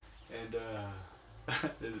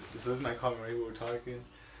so this man called me right we were talking.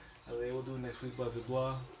 I was like, hey, we'll do it next week, blah blah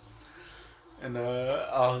blah. And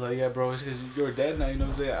I was like, yeah, bro, it's because you're dead now, you know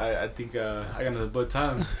what I'm saying? I think I got another bud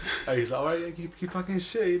time. He's like, all right, yeah, keep talking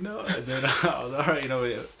shit, you know? And then I was like, all right, you know,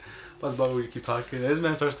 blah blah blah, you keep talking. And this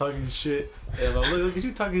man starts talking shit. And I'm like, look at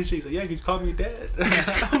you talking shit. He's like, yeah, you call me dad.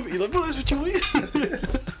 You're like, bro, that's what you mean?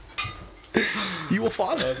 You a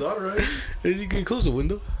father? That's all right. You can close the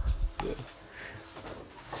window. Yeah.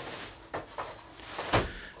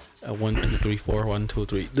 1, 2, 3, 4. 1, 2,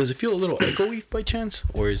 3. Does it feel a little echoey by chance,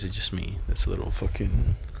 or is it just me? That's a little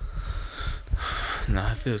fucking.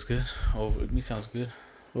 Nah, it feels good. Oh, it sounds good.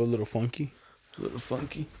 A little funky. A little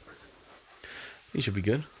funky. It should be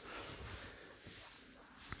good.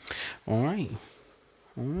 All right.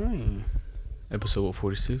 Episode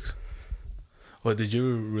 46. Oh, did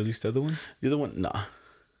you release the other one? The other one, nah.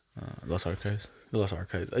 Lost Archives. The Lost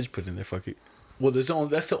Archives. I just put it in there. Fuck it. Well,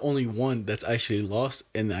 that's the only one that's actually lost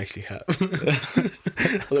and I actually have.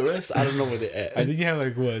 The rest, I don't know where they're at. I think you have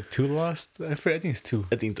like what 2 lost. I think it's 2.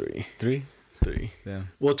 I think 3. 3. 3. Yeah.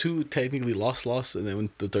 Well, 2 technically lost, and then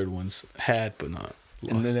the third one's had but not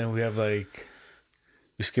lost. And then we have like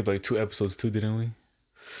we skipped like 2 episodes too, didn't we?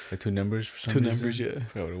 Like 2 numbers for some 2 reason. numbers, yeah. I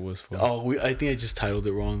forgot what it was for. Oh, I think I just titled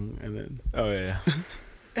it wrong, and then Oh yeah.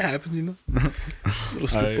 it happens, you know. Little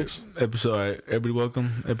slip ups. Episode. All right, everybody,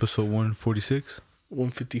 welcome. Episode 146.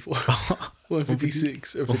 154,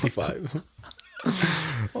 156, or 55.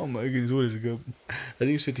 Oh my goodness, what is it go? I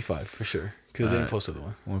think it's 55 for sure because they didn't post the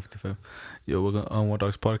one. 155. Yo, welcome on One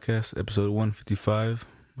Dogs Podcast, episode 155.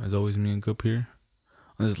 As always, me and Gup here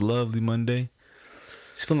on this lovely Monday.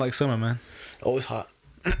 It's feeling like summer, man. Oh, it's hot.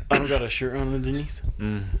 I don't got a shirt on underneath,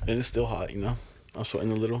 And and it's still hot. You know, I'm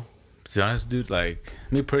sweating a little. to be honest, dude, like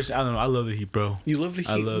me personally, I don't know. I love the heat, bro. You love the heat?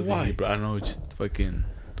 I love Why? the heat, bro. I know, just fucking,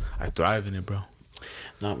 I thrive in it, bro.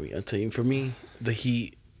 Not me. I tell you, for me, the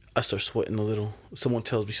heat, I start sweating a little. Someone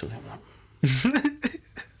tells me something. I'm like,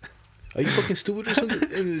 are you fucking stupid or something?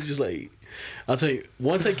 And it's just like, I'll tell you,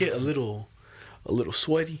 once I get a little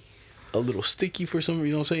sweaty, a little sticky for some,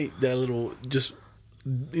 you know what I'm saying? That little, just,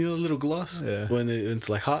 you know, a little gloss. Yeah. When it's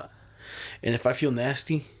like hot. And if I feel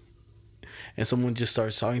nasty and someone just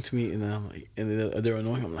starts talking to me and then I'm like, and they're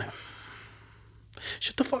annoying, I'm like,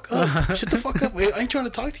 shut the fuck up. Shut the fuck up. I ain't trying to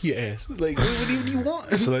talk to your ass. Like, what do you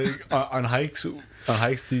want? So like on hikes, do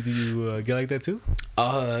you get like that too?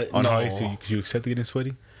 On no. hikes, you accept getting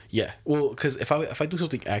sweaty? Yeah. Well, because if I do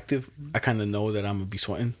something active, I kind of know that I'm gonna be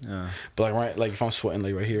sweating. Yeah. But like if I'm sweating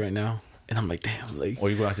like right here, right now, and I'm like, damn, like, Or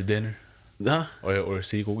you going out to dinner? huh? Or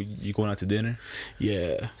say you going out to dinner?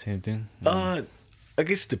 Yeah. Same thing. I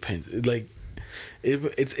guess it depends.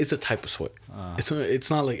 It's a type of sweat. It's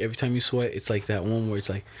not like every time you sweat, it's like that one where it's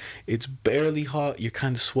like it's barely hot. You're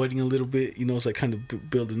kind of sweating a little bit. You know, it's like kind of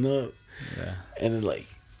building up. Yeah. And then like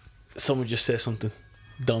someone just says something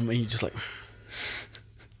dumb, and you're just like,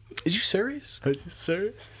 "Is you serious?" Are you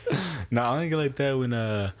serious? No, I only get like that when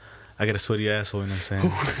I get a sweaty asshole. You know what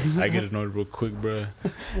I'm saying? I get annoyed real quick, bro.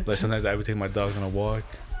 Like sometimes I would take my dogs on a walk,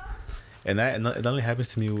 and it only happens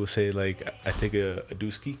to me. We'll say like I take a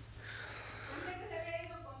dooski.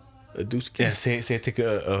 A dooski? Yeah, say I take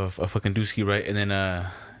a fucking dooski, right? And then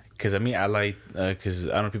cause I mean I like cause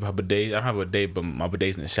I don't know if people have bidets. I don't have a bidet, but my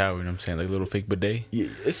bidet's in the shower. You know what I'm saying? Like a little fake bidet. Yeah,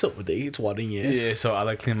 it's up with day. It's water in your ass. Yeah, so I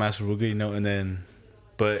like clean my ass real good, you know. And then,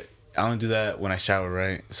 but I only do that when I shower,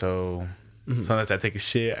 right? So sometimes I take a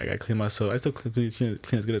shit, I gotta clean myself. I still clean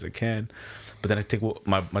as good as I can. But then I take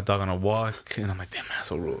my dog on a walk, and I'm like, damn, I'm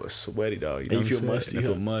so real sweaty, dog. You know And you what feel I'm saying? musty, I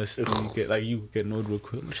feel huh? musty. You get annoyed real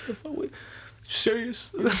quick. I'm like, shut the fuck with. You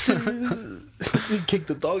serious? You kick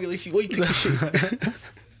the dog, like, why you take the shit?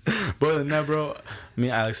 But other than that, bro, me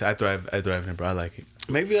and Alex, I thrive in it, bro. I like it.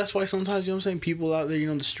 Maybe that's why sometimes, you know what I'm saying, people out there, you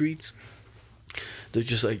know, in the streets, they're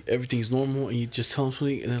just like, everything's normal, and you just tell them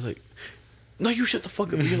something, and they're like, no, you shut the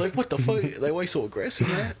fuck up. And you're like, what the fuck? Like, why you so aggressive,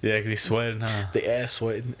 man? Yeah, because they sweating, huh? They ass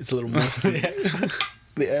sweating. It's a little musty.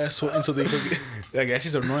 They ass sweating, so they forget. Like, that's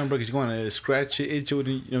just annoying, bro, because you want to scratch it, itch it,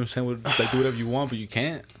 you know what I'm saying? Like, do whatever you want, but you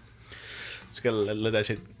can't. Just gotta let that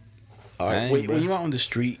shit. All right, bang, when bro. you're out on the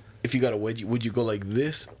street, if you got a wedgie, would you go like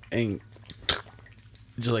this and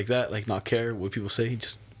just like that, like not care what people say,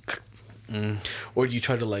 just, or do you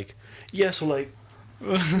try to like, so like,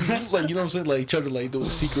 like, you know what I'm saying, like try to like do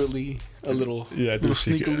it secretly, a little, Yeah, I do little it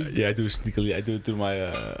sneakily. sneakily. Yeah, I do it sneakily. I do it through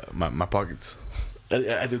my my pockets.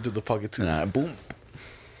 I do the pocket too. Nah, boom.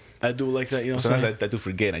 I do it like that, you know what I'm Sometimes saying? I do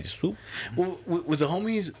forget. And I just whoop. Well, with the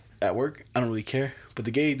homies at work, I don't really care, but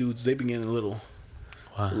the gay dudes, they been getting a little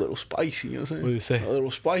Wow. A little spicy, you know what I'm saying? What did it say? A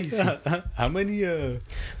little spicy. How many?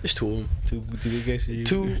 There's two of them. Two big guys.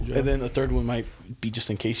 Two, and then a third one might be just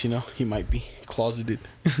in case, you know. He might be closeted.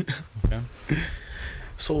 Okay.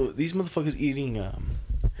 So these motherfuckers eating.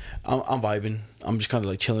 I'm vibing. I'm just kind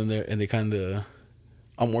of like chilling there, and they kind of.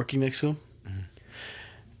 I'm working next to them.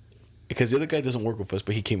 Because the other guy doesn't work with us,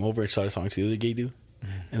 but he came over and started talking to the other gay dude.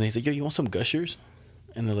 And he's like, yo, you want some Gushers?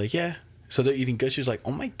 And they're like, yeah. So they're eating Gushers like,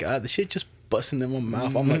 oh my God, this shit just busting in my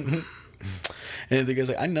mouth. I'm like, and the guy's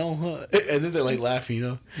like, I know, huh? And then they're like laughing, you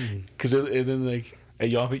know? Because and then like, hey,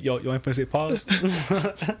 y'all ain't finna say pause?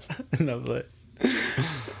 And I'm like,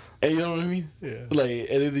 and you know what I mean? Yeah. Like,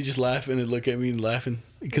 and then they just laugh and they look at me and laughing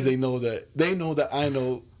because they know that I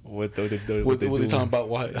know what they're talking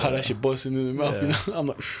about, how that shit busting in their mouth. Yeah. You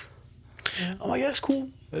know? I'm like, yeah, that's cool.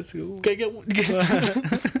 That's cool. Can I get one?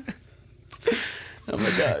 Oh my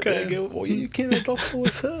God. Can I get one? You can't let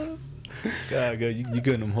what's up? God, you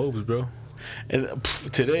getting them hopes, bro. And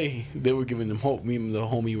today they were giving them hope. Me and the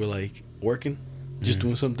homie were like working, just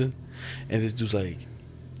doing something, and this dude's like,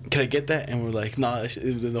 "Can I get that?" And we're like, "Nah." The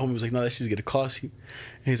homie was like, "No, that shit's gonna cost you."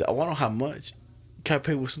 And he's like, "Oh, I don't know how much. Can I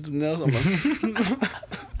pay with something else?" I'm like,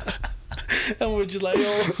 and we're just like,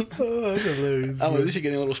 "Yo, That's hilarious. I'm like, this shit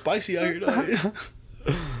getting a little spicy out here." Dog.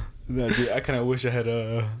 Nah, dude, I kind of wish I had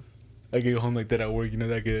I get home like that at work. You know,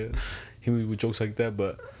 that I could hit me with jokes like that,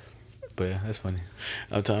 but yeah, that's funny.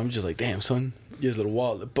 I'm just like, damn, son, you're a little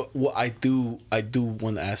wild. But what I do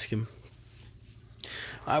want to ask him.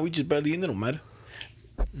 We just barely in. It don't matter.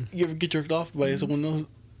 You ever get jerked off by someone else?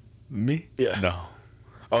 Me? Yeah. No.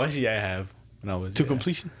 Oh, actually, yeah, I have. When I was To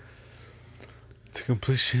completion? To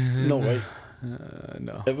completion. No, right?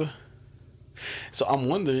 No. Ever? So I'm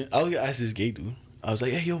wondering. I was gonna ask this gay dude. I was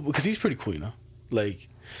like, hey, yo, because he's pretty cool, you know. Like,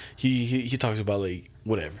 he talks about like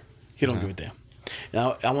whatever. He don't give a damn.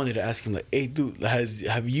 Now I wanted to ask him like, hey, dude,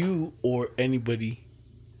 have you or anybody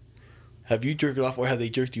jerked off or have they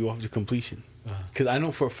jerked you off to completion? Because I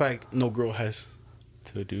know for a fact no girl has.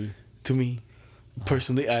 To a dude. To me,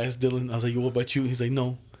 personally, I asked Dylan. I was like, yo, what about you? He's like,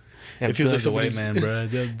 no. Yeah, it feels like the white somebody's man, bro.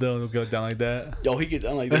 They don't go down like that. Yo, he get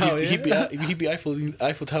down like that. Oh, He be Eiffel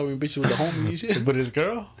Towering bitches with the homie and shit. But his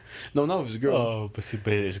girl? No, not with his girl. Oh, but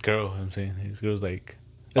his girl. I'm saying his girl's like.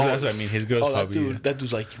 That's what I mean. His girl's probably. That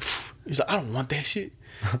dude's like, he's like, I don't want that shit.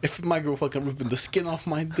 If my girl fucking ripping the skin off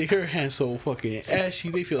my dick, her hands so fucking ashy,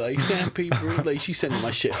 they feel like sandpaper. Like she's sending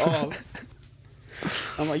my shit off.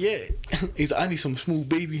 I'm like, yeah. He's like, I need some smooth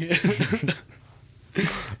baby hair.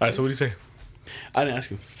 Alright, so what do you say? I didn't ask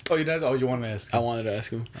him. Oh, you did? Oh, you want to ask him? I wanted to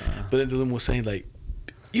ask him, but then Dylan was saying like,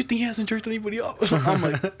 you think he hasn't jerked anybody off? I'm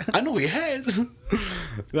like, I know he has.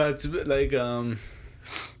 That's like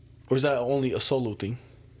Or is that only a solo thing?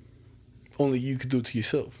 Only you could do it to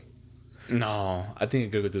yourself. No, I think a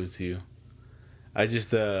girl could do it to you. I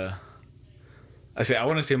just I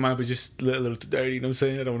want to say mine, but just a little too dirty. You know what I'm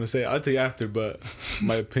saying? I don't want to say it. I'll tell you after, but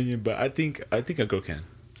my opinion. But I think a girl can.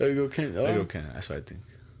 There you go, Ken. A girl can. That's what I think.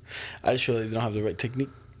 I just feel like they don't have the right technique.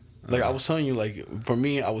 Like I was telling you, like for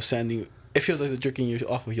me, I was sanding. It feels like they're jerking you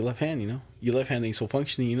off with your left hand. You know, your left hand ain't so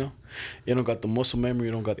functioning. You know, you don't got the muscle memory.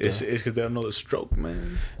 You don't got the. It's because they don't know the stroke,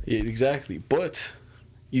 man. Yeah, exactly. But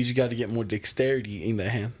you just got to get more dexterity in that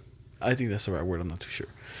hand. I think that's the right word. I'm not too sure.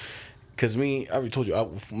 Cause me, I already told you,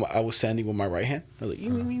 I was sanding with my right hand. I was like,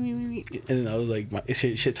 and then I was like,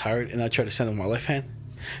 shit's hard, and I tried to sand with my left hand.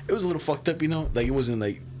 It was a little fucked up, you know. Like it wasn't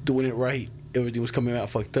like doing it right. Everything was coming out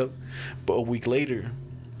fucked up. But a week later,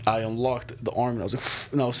 I unlocked the arm, and I was like,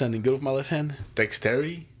 and I was sanding good with my left hand.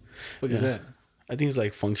 Dexterity? What is that? I think it's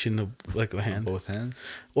like function of like a hand. Both hands?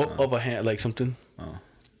 Well, of a hand, like something. Oh.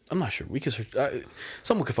 I'm not sure. We can search.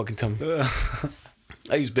 Someone could fucking tell me.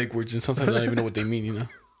 I use big words, and sometimes I don't even know what they mean, you know.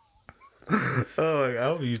 Oh, I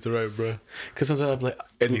hope you used it right, bro. Cause sometimes I'm like,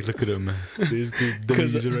 Eddie, look at him, man. They use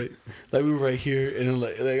it right. Like we were right here, and then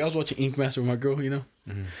like I was watching Ink Master with my girl, you know,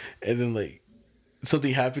 and then like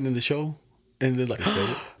something happened in the show, and then like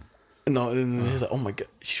no, and then he's like, oh my god,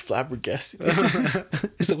 she's flabbergasted.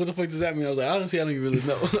 He's like, what the fuck does that mean? I was like, honestly, I don't even really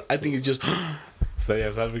know. I think it's just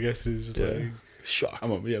flabbergasted is just like shock.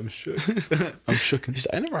 I'm shook. I'm shook. He's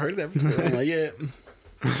like, I never heard of that before. I'm like, yeah.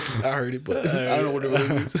 I heard it, but I don't know what it really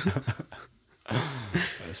means.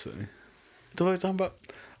 That's funny. What are you talking about?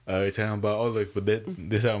 You're talking about but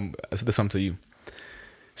this I said this something to you.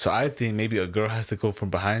 So I think maybe a girl has to go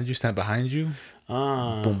from behind you, stand behind you,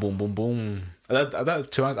 boom, boom, boom, boom. I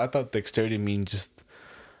thought to be honest, I thought dexterity mean just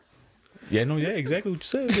exactly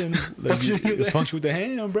what you said. And, like, function with the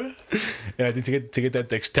hand, bro. And I think to get that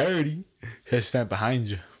dexterity, you have to stand behind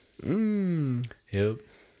you. Yep.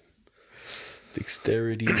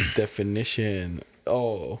 Dexterity definition.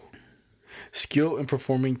 Oh, skill in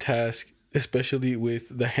performing tasks, especially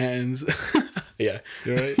with the hands. Yeah.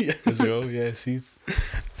 You're right. Yeah. Let's go. Yeah, she's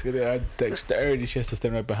good at dexterity. She has to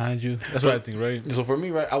stand right behind you. That's what I think, right? So for me,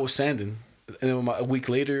 right, I was sanding, and then a week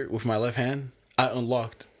later, with my left hand, I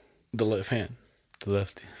unlocked the left hand. The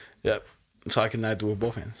lefty. Yep. So I can now do it with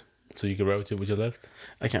both hands. So you can write with your left.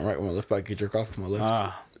 I can't write with my left, but I can jerk off with my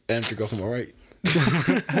left. And jerk off with my right.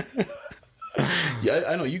 Yeah,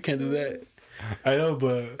 I know you can't do that. I know,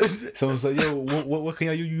 but someone's like, "Yo, what can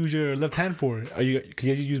you use your left hand for? Can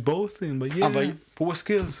you use both?" And but yeah, for what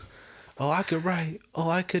skills? Oh, I could write. Oh,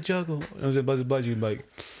 I could juggle. I was like, buzz, you like,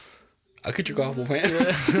 I could jerk off with both hands.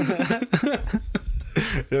 You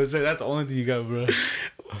know what I'm saying? That's the only thing you got, bro.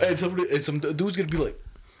 And some dude's gonna be like,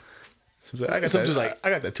 I got some that. dude's like,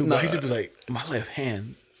 I got that too. No, he's gonna be like, my left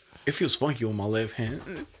hand, it feels funky on my left hand.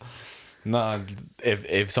 Nah,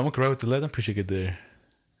 if someone could write with the left, I'm pretty sure get there.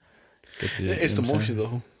 It's the motion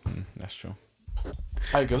though. That's true.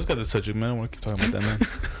 Alright, let's get the subject, man. I don't want to keep talking about that,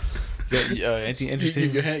 man. Yeah, anything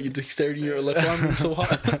interesting? Your hand, your dexterity in your left arm is so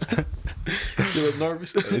hot. You look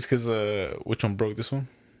nervous. It's because which one broke? This one?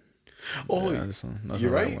 Oh, yeah, this one. No,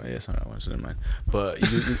 you're right. Yeah, it's not that one. So never mind. But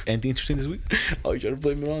you anything interesting this week? Oh, you trying to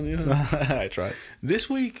blame it on you? Huh? I tried. This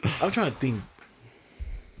week, I'm trying to think.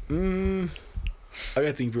 I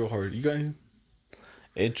gotta think real hard. You got anything?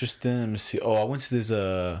 Interesting. Let me see. Oh, I went to this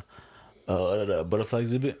butterfly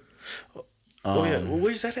exhibit. Oh yeah,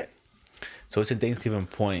 where's that at? So it's in Thanksgiving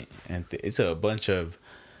Point, and it's a bunch of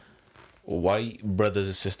white brothers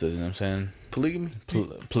and sisters. You know what I'm saying? Polygamy.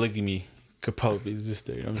 Polygamy could probably exist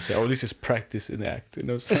there. You know what I'm saying? Or at least it's practice in the act. You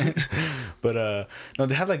know what I'm saying? But no,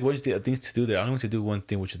 they have like a bunch of things to do there. I only want to do one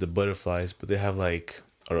thing, which is the butterflies. But they have like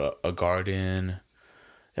a garden.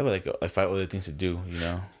 They have like 5 other things to do. You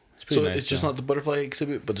know? It's pretty nice. It's just not the butterfly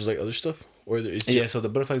exhibit, but there's like other stuff, or it's just... Yeah. So the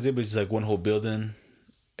butterfly exhibit is like one whole building.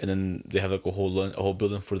 And then they have like a whole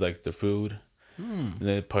building for like the food. And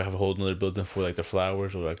they probably have a whole another building for like the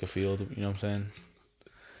flowers or like a field. You know what I'm saying?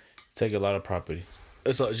 It's like a lot of property.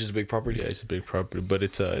 It's just a big property. Yeah, it's a big property, but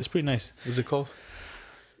it's pretty nice. What's it called?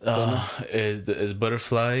 It's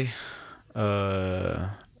butterfly,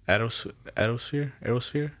 aerosphere.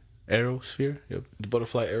 Yep. The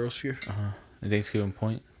butterfly aerosphere. In Thanksgiving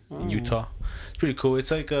Point, in Utah. It's pretty cool. It's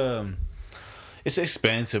like it's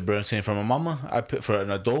expensive, bro. I'm saying for my mama, I pay for an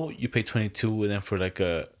adult you pay $22, and then for like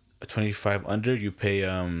a 25 under you pay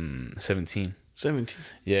 17. 17.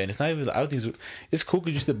 Yeah, and it's not even. I don't think it's cool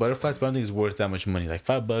because you see the butterflies, but I don't think it's worth that much money. Like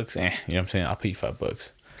 $5, you know what I'm saying? I'll pay you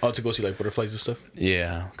 $5. Oh, to go see like butterflies and stuff.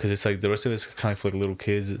 Yeah, because it's like the rest of it's kind of for like little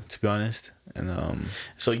kids, to be honest. And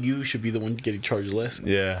so you should be the one getting charged less.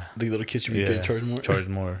 Yeah, the little kids should be getting charged more. Charged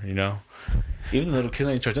more, you know. Even the little kids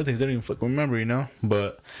not even charged nothing. They don't even fucking remember, you know.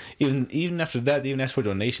 But even after that, they even ask for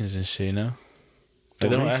donations and shit, you know. Like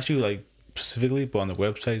they don't ask you like specifically, but on the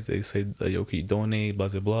websites they say like, okay, you donate, blah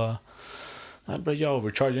blah blah. But y'all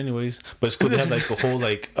overcharge anyways. But it's cool. They have like a whole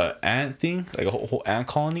like ant thing, like a whole ant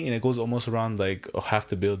colony, and it goes almost around like half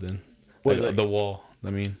the building, like the wall.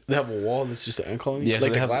 I mean, they have a wall that's just an ant colony. Yeah,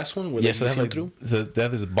 like so the glass one. Where so they have like through. They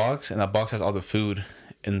have this box, and that box has all the food,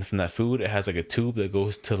 and from that food, it has like a tube that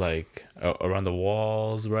goes to like around the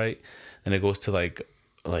walls, right? And it goes to like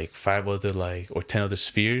 5 other or 10 other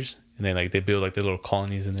spheres, and then like they build like their little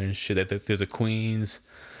colonies in there and shit. There's a queens.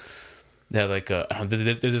 They have like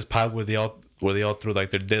there's this pod where they all throw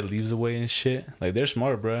like their dead leaves away and shit. Like they're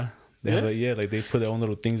smart, bro. They have like they put their own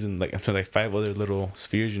little things in like I'm saying like 5 other little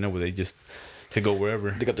spheres, you know, where they just could go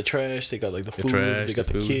wherever. They got the trash. They got like the food. Trash, they got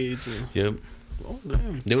the kids. And... Yep. Oh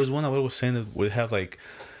damn. There was one I was saying that would have like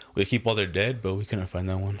where they keep all their dead, but we couldn't find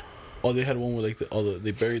that one. Oh, they had one where like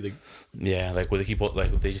they bury the. Yeah, like where they keep all,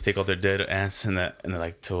 like they just take all their dead ants and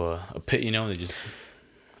like to a pit, you know, and they just.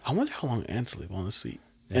 I wonder how long ants live, honestly.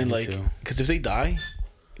 Yeah, and like, because if they die,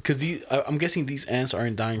 because I'm guessing these ants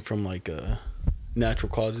aren't dying from like natural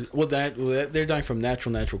causes. Well, they're dying from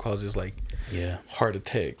natural causes like heart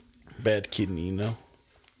attack, bad kidney, you know.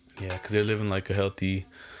 Yeah, because they're living like a healthy,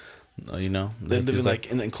 you know. They're living like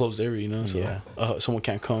in an enclosed area, you know. So yeah. Someone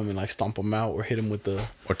can't come and like stomp them out or hit them with the.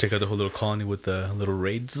 Or take out the whole little colony with the little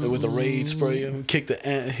raids. With the raid spray them, kick the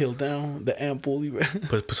ant hill down, the ant bully.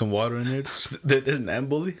 Put some water in there. There's an ant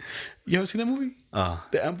bully. You haven't seen that movie?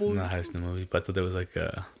 The ant bully. No, I haven't seen the movie, but I thought there was like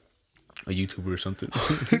a YouTuber or something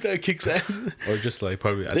that kicks ass. Or just like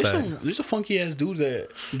probably. There's a funky ass dude that.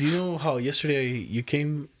 Do you know how yesterday you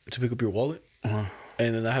came to pick up your wallet? And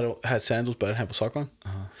then I had sandals, but I didn't have a sock on.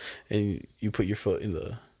 And you put your foot in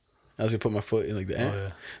the. I was gonna put my foot in like the ant.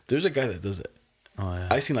 Yeah. There's a guy that does that. Oh yeah.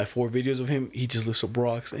 I seen like 4 videos of him. He just lifts up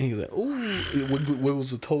rocks and he's like, ooh, it wiggles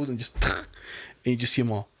the toes and just, and you just see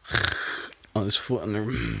him all on his foot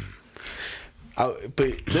and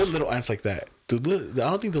But there are little ants like that. Dude, I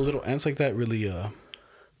don't think the little ants like that really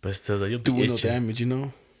But still, like, you'll do be no itching. damage, you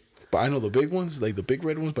know. But I know the big ones, like the big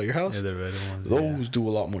red ones by your house. Yeah, the red ones. Those do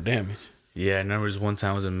a lot more damage. Yeah, I remember this one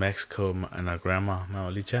time I was in Mexico and our grandma, my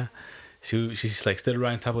Alicia, she's like stood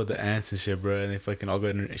right on top of the ants and shit, bro. And they fucking all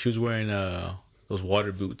got in her. She was wearing those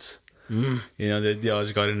water boots. You know, they all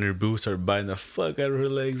just got in her boots, started biting the fuck out of her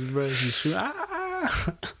legs, bro. She's screaming,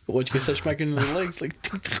 ah! Once you get such smacking in the legs, like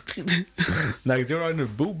Like, they were on her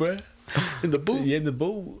boot, bro. in the boot. Yeah, in the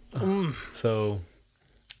boot. So,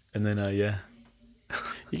 and then, yeah.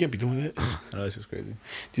 You can't be doing that. I know, this was crazy.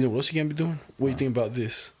 Do you know what else you can't be doing? What do you think about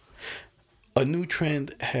this? A new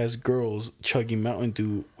trend has girls chugging Mountain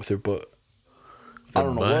Dew with their butt. I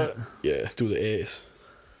don't know butt? what. Yeah, through the ass.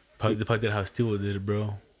 Probably, they probably did how Steel did it,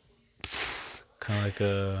 bro. Kind of like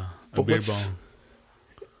a But beer what's- bong.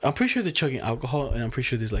 I'm pretty sure they're chugging alcohol, and I'm pretty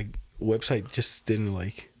sure this like website just didn't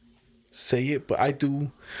like say it. But I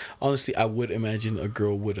do, honestly, I would imagine a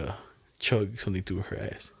girl would chug something through her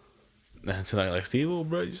ass. So like Steve,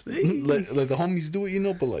 bro, just like the homies do it, you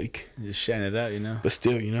know. But like, just shining it out, you know. but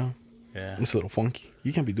still, you know, Yeah. it's a little funky.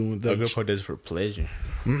 You can't be doing A that. girl part does it for pleasure.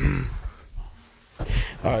 All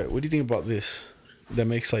right, what do you think about this? That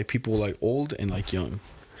makes like people like old and like young,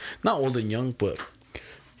 not old and young, but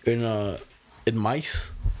in mice,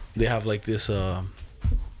 they have like this.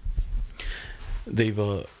 They've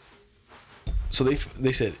so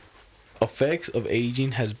they said effects of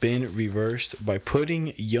aging has been reversed by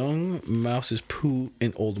putting young mouse's poo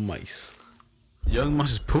in old mice. Young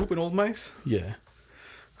mice poop in old mice? Yeah,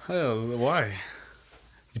 Hell, why?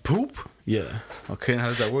 You poop? yeah. Okay, and how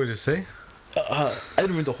does that work? Just say. I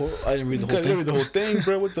didn't read the whole. I didn't read the You whole gotta thing. read the whole thing,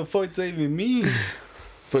 bro. What the fuck does that even mean?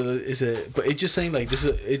 But it's just saying like this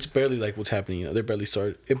is. It's barely like what's happening. You know, they're barely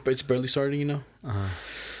started. It's barely starting. You know.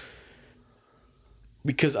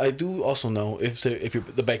 Because I do also know if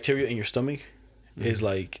the bacteria in your stomach is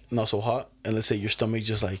like not so hot, and let's say your stomach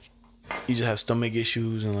just like you just have stomach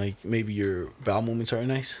issues and like maybe your bowel movements aren't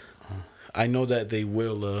nice. I know that they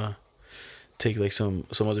will take like some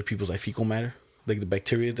other people's like fecal matter, like the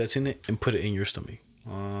bacteria that's in it, and put it in your stomach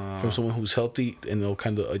from someone who's healthy, and they'll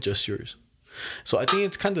kind of adjust yours. So I think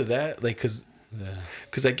it's kind of that, like,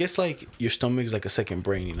 cause I guess like your stomach is like a second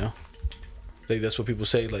brain, you know. Like that's what people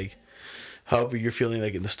say, like. However you're feeling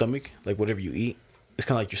like in the stomach, like whatever you eat, it's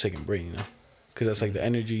kind of like your second brain, you know, because that's like the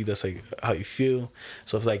energy, that's like how you feel.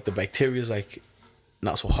 So if like the bacteria is like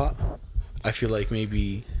not so hot, I feel like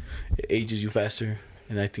maybe it ages you faster.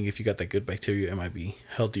 And I think if you got that good bacteria, it might be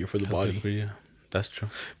healthier for the body. For you. That's true.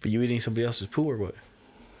 But you eating somebody else's poo or what?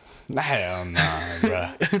 Hell nah, bro.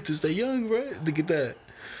 To stay young, bro. To get that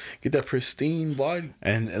pristine body.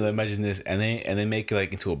 And imagine this, and they make it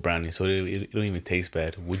like into a brownie, so it don't even taste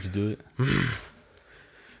bad. Would you do it?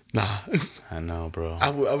 Nah. I know, bro. I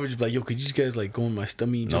would just be like, yo, could you guys like go in my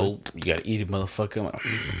stomach? And Nope, you gotta eat it, motherfucker. I'm like,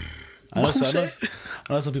 I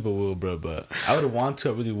know some people will, bro, but I would want to.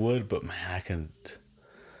 I really would, but man, I can't.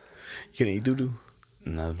 You can eat doo doo.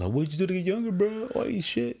 Nah, but what'd you do to get younger, bro? Why you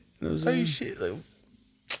shit? You know what I'm saying? Shit, like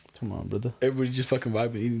Come on, brother. everybody just fucking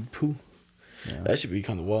vibing eating poo. Yeah. That should be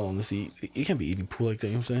kind of wild, honestly. You can't be eating poo like that,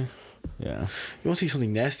 you know what I'm saying? Yeah, You want to see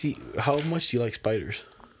something nasty? How much do you like spiders?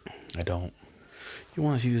 I don't. You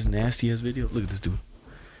want to see this nasty ass video? Look at this dude.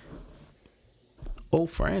 Oh,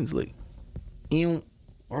 friends, look. Ew.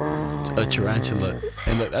 A tarantula.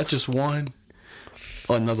 And look, that's just one.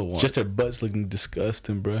 Another one. Just their butts looking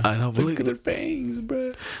disgusting, bro. I know, but Look at their fangs,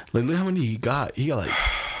 bro. like, look how many he got. He got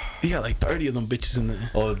like 30 of them bitches in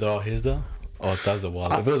there. Oh, they're all his though. Oh, that was a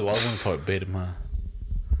wild. If it was a wild one, probably bait him,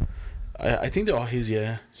 huh? I think they're all his,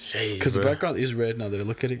 yeah. Shit, Because the background is red now that I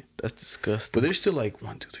look at it. That's disgusting. But there's still like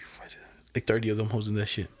 1, 2, 3, 4, 5, 6, like 30 of them hoes in that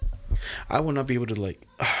shit. I would not be able to like.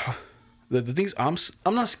 The things I'm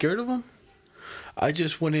not scared of them. I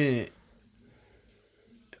just wouldn't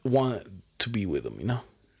want to be with them, you know.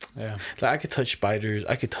 Yeah. Like I could touch spiders.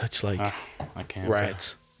 I could touch like I can't.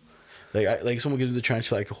 rats. Like someone gives me the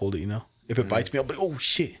tarantula, I could hold it, you know. If it bites me, I'll be like, oh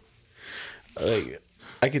shit. Like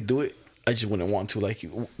I could do it. I just wouldn't want to. Like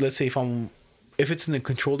let's say if it's in a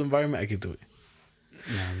controlled environment, I could do it.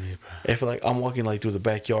 Nah, me, bro. If like I'm walking like through the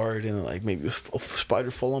backyard and like maybe a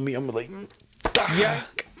spider fall on me, I'm like, Yeah.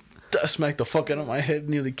 I smack the fuck out of my head,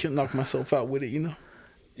 nearly knock myself out with it, you know.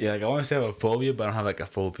 Yeah, like I want to say I have a phobia, but I don't have like a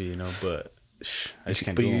phobia, you know. But I just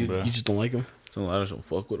can't But do you, them, bro. you just don't like them. So I just don't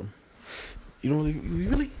fuck with them. You don't you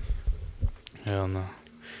really? Hell no.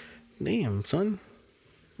 Damn, son.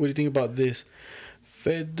 What do you think about this?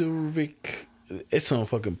 Federic. It's some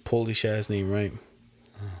fucking Polish ass name, right?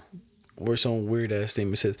 Or some weird ass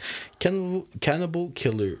name. It says cannibal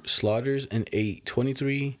killer slaughters and ate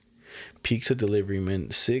 23 pizza delivery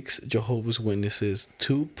men, 6 Jehovah's Witnesses,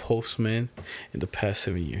 2 postmen in the past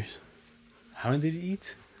 7 years. How many did he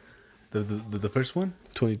eat? The first one?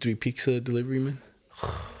 23 pizza delivery men.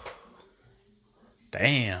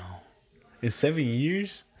 Damn. In 7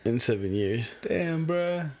 years? In 7 years. Damn,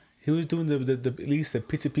 bruh. He was doing the at least the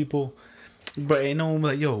pizza people. But ain't no one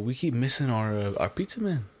like, yo, we keep missing our pizza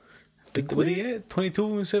man. Like, what he at?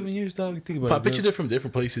 22 in 7 years, dog. Think about But I it. bet you they're from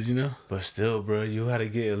different places, you know? But still, bro, you had to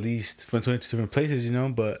get at least from 22 different places, you know.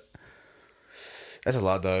 But that's a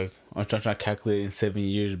lot, dog. I'm trying to calculate in 7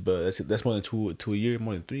 years, but that's more than two a year,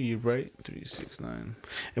 more than 3 years, right? 3, 6, 9.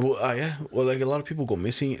 And well, yeah. Well, like a lot of people go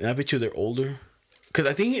missing, and I bet you they're older. Because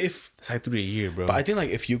I think if. It's like 3 a year, bro. But I think like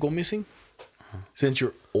if you go missing, since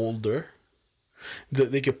you're older,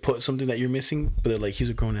 they could put something that you're missing, but they're like, he's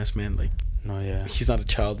a grown ass man. Like, no, yeah. he's not a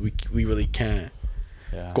child. We really can't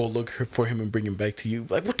Yeah. go look for him and bring him back to you.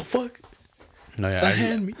 Like, what the fuck? No, yeah.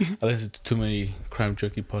 Hand me. I listen to too many crime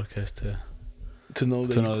junkie podcasts To know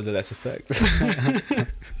that that's a fact. that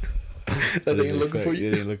they ain't looking for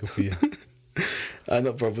you. They ain't looking for you. I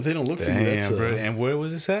know, bro, but they don't look for you. Damn, That's, bro. And where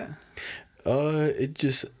was this at? It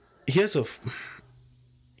just he has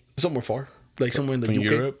somewhere far, like somewhere in the from UK.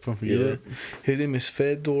 Europe. From Europe. His name is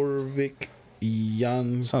Fedorovik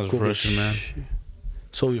Yankovic. Sounds Russian, man.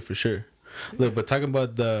 Soviet for sure. Look, but talking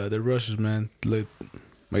about the Russians, man. Look,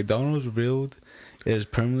 McDonald's revealed it is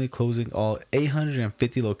permanently closing all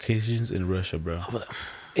 850 locations in Russia, bro.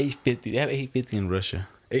 850. They have 850 in Russia.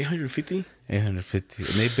 850. 850.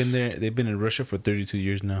 And they've been in Russia for 32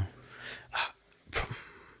 years now.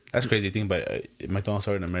 That's crazy thing, but McDonald's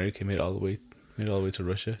started in America, made it all the way to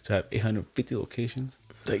Russia to have 850 locations.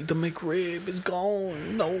 Like the McRib is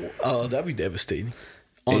gone. No, that'd be devastating. It's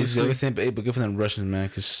Honestly, devastating, but good for them Russians, man.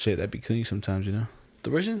 Cause shit, that'd be killing you sometimes, you know.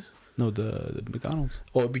 the Russians. No, the McDonald's.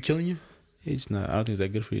 Oh, it'd be killing you. It's not. I don't think it's that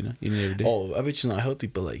good for you, know. Eating every day. Oh, I bet you're not healthy,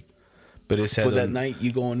 but like but it's sad for that night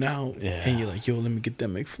you going out Yeah. and you're like, yo, let me get that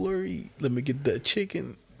McFlurry. Let me get that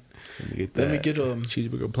chicken. Let me get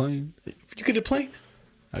cheeseburger plain. You get a plane.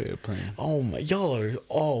 I get a plain. Oh my, y'all are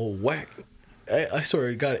all whack. I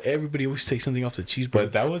swear to God, everybody always takes something off the cheeseburger.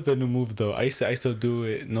 But that was the new move, though. I still do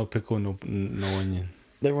it. No pickle, no onion.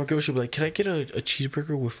 Like my girl should be like, can I get a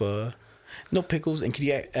cheeseburger with no pickles and can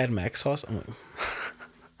you add mac sauce?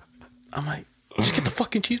 I'm like, just get the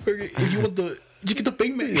fucking cheeseburger. If you want just get the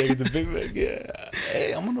Big Mac. Yeah, get the Big Mac. Yeah.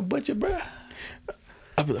 Hey, I'm on a budget, bro.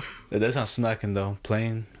 That sounds smacking though.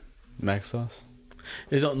 Plain mac sauce.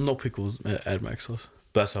 There's no pickles. Add mac sauce.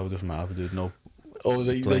 But that's what I would do for my outfit, dude. No. Oh, is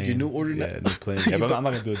that plain. like your new order now? Yeah, no plain. Yeah, but I'm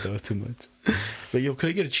not gonna do it though. It's too much. But yo, could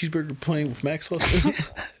I get a cheeseburger plain with mac sauce?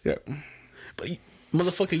 Yeah. But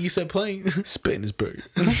motherfucker, you said plain. Spit in his burger.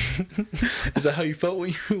 Is that how you felt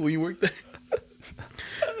when you worked there?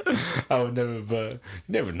 I would never, but you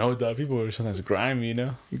never know, dog. People are sometimes grimy, you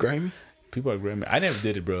know. Grimy. People are grimy. I never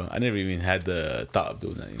did it, bro. I never even had the thought of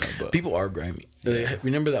doing that, you know. But People are grimy.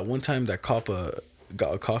 Remember that one time that cop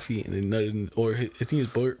got a coffee and they nutted, or I think his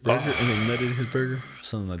burger, and they nutted in his burger.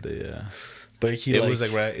 something like that, yeah. But he It was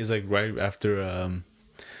like right. It's like right after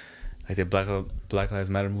like the Black Lives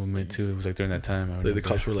Matter movement too. It was like during that time. the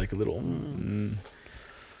cops were like a little.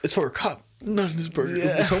 It's for a cop, not in his burger.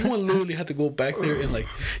 Yeah. Someone literally had to go back there and like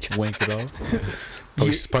wank it off.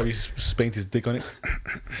 Probably spanked his dick on it.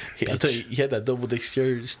 I'll tell you, he had that double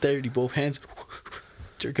dexterity, both hands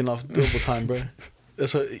jerking off double time, bro.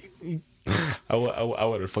 That's what. I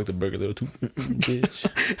would have fucked the burger a little too, bitch.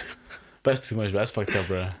 But that's too much. Bro. That's fucked up,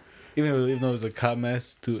 bro. Even though it was a cop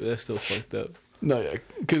mask, too, that's still fucked up. No, yeah,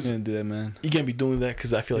 because You didn't do that, man. you can't be doing that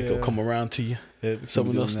because I feel like it'll come around to you. Yeah,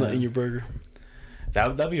 Someone else not in your burger.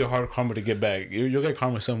 That'd be a hard karma to get back. You'll get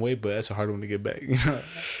karma some way, but that's a hard one to get back. You know,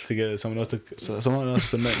 to get someone else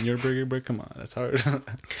to nut in your burger, bro. Come on, that's hard.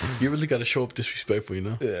 You really got to show up disrespectful, you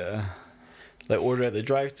know. Yeah. Like order at the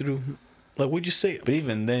drive-through. Like what'd you say? But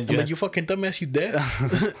even then, You fucking dumbass, you dead.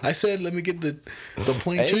 I said let me get the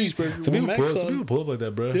plain cheeseburger. Some with people pull up like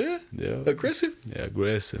that, bro. Yeah, yeah, aggressive. yeah,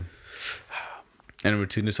 aggressive. And number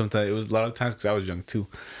two, sometimes it was a lot of times because I was young too.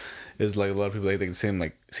 It was like a lot of people like the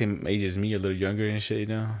same age as me, a little younger and shit, you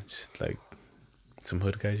know, just like some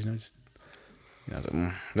hood guys, you know, just. You know, I was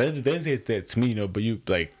like, they didn't say that to me, you know, but you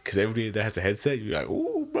like, cause everybody that has a headset, you're like,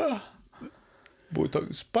 ooh, bro, boy,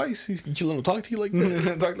 talking spicy. You let them talk to you like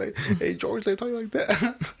that? Talk like, hey George, they talk like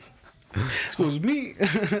that. Excuse me.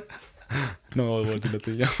 No, I wouldn't do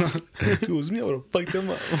nothing. Yeah. Excuse me, I would have fucked them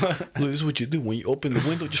up. Look, this is what you do when you open the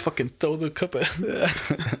window. Just fucking throw the cup at.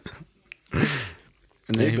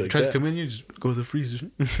 And then Maybe if he like tries that. to come in here, just go to the freezer.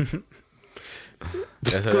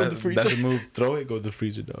 That's Go to the freezer. That's a move. Throw it, go to the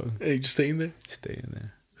freezer, dog. Hey, just stay in there. Stay in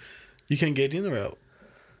there. You can't get in or out.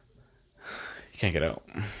 can't get out.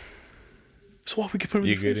 So why we can put them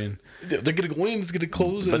You in get the in. They're gonna go in. It's gonna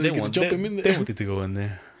close. But And they're gonna jump him in there. They want to go in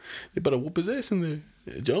there. They better whoop his ass in there.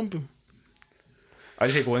 Yeah, jump him. I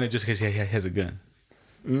just say go in there just in case he has a gun.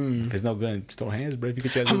 If there's no gun, just throw hands, bro. If you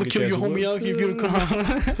get your ass I'm gonna whooped, kill get your ass homie whooped. out if you don't come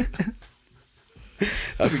out.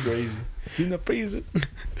 That'd be crazy. He's in the freezer.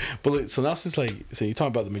 But like, so now so you're talking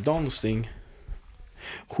about the McDonald's thing.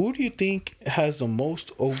 Who do you think has the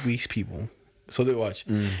most obese people? So they watch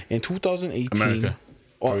in 2018. America.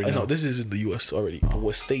 Oh, Already no, know. this is in the U.S. already. But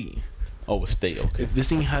what state? Oh, a state. Okay. This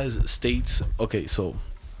thing has states. Okay, so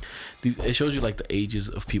it shows you like the ages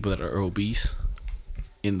of people that are obese.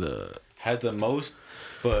 In the Has the most,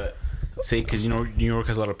 but say because New York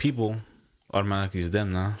has a lot of people, automatically it's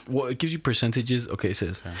them now. well, it gives you percentages. Okay, it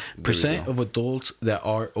says There we percent go. of adults that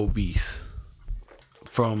are obese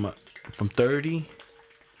from 30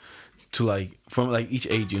 to like from like each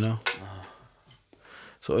age, you know.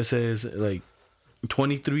 So it says like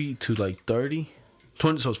 23 to like 30.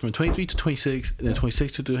 20, so it's from 23 to 26, and then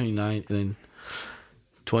 26 to 29, and then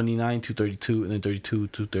 29 to 32, and then 32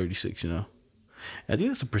 to 36, you know. And I think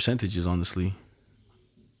that's the percentages, honestly.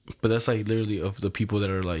 But that's like literally of the people that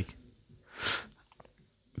are like,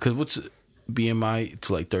 because what's BMI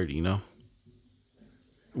to like 30, you know?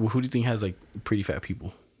 Who do you think has like pretty fat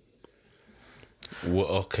people? Well,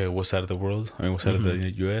 okay, what side of the world? I mean, what side of the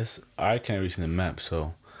U.S.? I can't really see the map,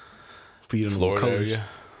 so For you to know what Florida colors. area,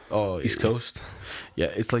 Oh, East yeah. Coast. Yeah,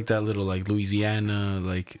 it's like that little like Louisiana,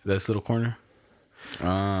 like that's little corner.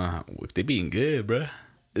 If they being good, bruh.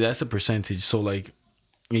 That's the percentage. So like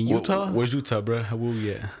in Utah, Where's Utah, bruh? How will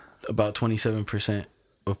we at? about 27%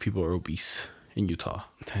 of people are obese in Utah.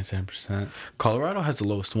 10%. Colorado has the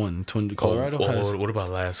lowest one. Colorado has. What about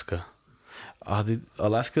Alaska?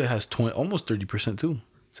 Alaska has almost 30% too.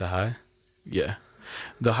 Is that high? Yeah,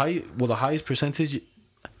 the highest percentage.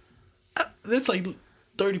 That's like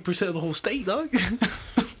 30% of the whole state, dog.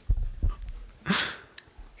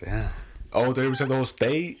 Damn. Oh, 30% of the whole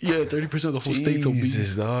state? Yeah, 30% of the whole state's obese.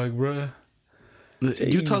 Jesus, dog, bruh.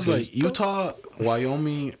 Utah's like Jesus. Utah,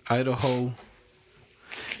 Wyoming, Idaho.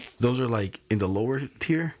 Those are like in the lower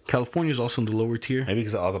tier. California's also in the lower tier. Maybe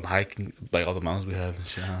because of all the hiking, like all the mountains we have and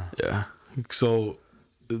shit, huh? Yeah. So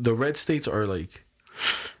the red states are like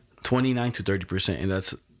 29 to 30%, and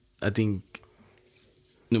that's I think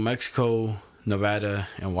New Mexico, Nevada,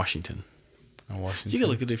 and Washington. In Washington. You can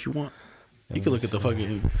look at it if you want. You can look at the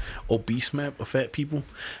fucking obese map of fat people.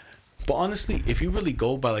 But honestly, if you really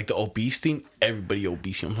go by like the obese thing, everybody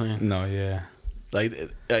obese. You know what I'm saying? No, yeah. Like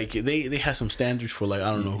they had some standards for like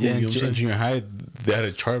I don't know who. Yeah, You know what I'm in saying? junior high, they had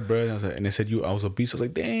a chart, bro, and they said I was obese. I was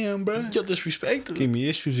like, damn, bro. Yo, disrespect. Gave me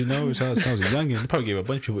issues, you know. It sounds a youngin. They probably gave a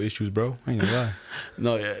bunch of people issues, bro. I ain't gonna lie.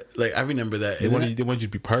 No, yeah, like I remember that. They And wanted you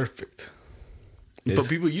to be perfect. but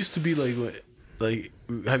people used to be like,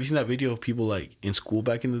 have you seen that video of people like in school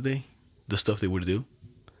back in the day? The stuff they would do.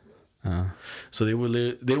 So they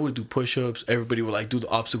would do push-ups. Everybody would like do the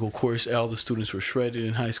obstacle course. All the students were shredded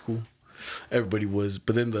in high school. Everybody was,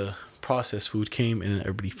 but then the processed food came and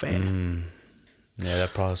everybody fat. Yeah,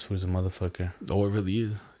 that processed food's a motherfucker. Oh, it really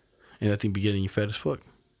is. And I think be getting you fat as fuck.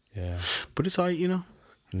 Yeah, But it's alright, you know.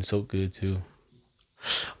 and it's so good too.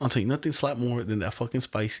 I'll tell you, nothing slap more than that fucking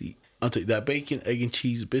spicy. I'll tell you, that bacon, egg, and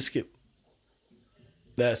cheese biscuit.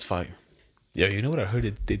 That's fire. Yeah, you know what I heard?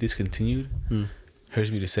 They discontinued.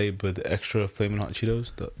 Hurts me to say, but the extra flaming hot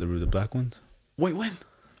Cheetos, the black ones. Wait, when?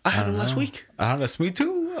 I had them last week. That's me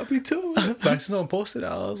too. Me too. But someone posted,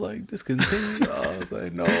 I was like, discontinued. I was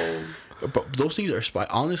like, no. But those things are spicy.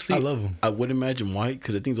 Honestly, I love 'em. I would imagine why,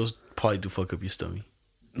 because I think those probably do fuck up your stomach.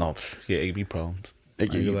 No, yeah, it give me problems. It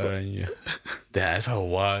give you yeah. That's probably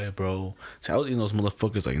why, bro. So I was eating those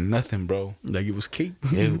motherfuckers like nothing, bro. Like it was cake.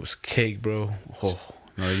 It was cake, bro. Oh,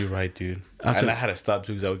 no, you're right, dude. I'll tell And I you- had to stop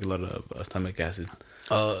too because I would get a lot of stomach acid.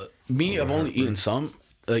 I've only eaten some.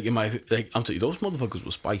 Like in my I'm telling you, those motherfuckers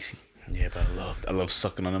were spicy. Yeah, but I love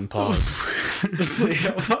sucking on them paws.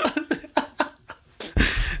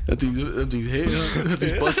 That thing's head, that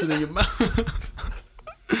thing's busting in your mouth.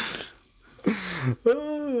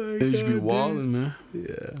 Oh my They just be God, wilding, man.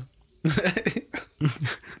 dude. Yeah.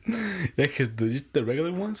 Yeah, because the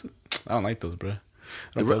regular ones, I don't like those, bro.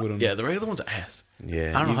 The regular ones are ass.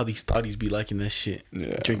 Yeah. I don't know how these thotties be liking that shit.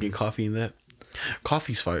 Yeah. Drinking coffee and that.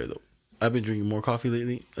 Coffee's fire though. I've been drinking more coffee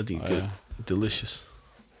lately. I think good. Yeah. Delicious.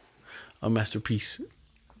 A masterpiece.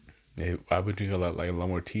 Yeah, I've been drinking a lot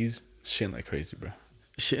more teas. Shitting like crazy, bro.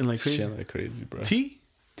 Shitting like crazy. Shitting like crazy, bro. Tea?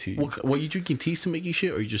 Tea. What you drinking teas to make you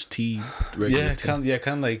shit, or you just tea regular Yeah, tea?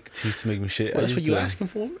 kind of like teas to make me shit. Well, I that's what used you to- asking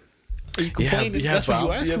for? Are you complaining? Yeah, that's what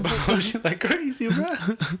you asking but for. I'm shit like crazy, bro.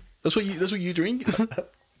 That's what you drink.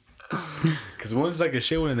 Cause one's like a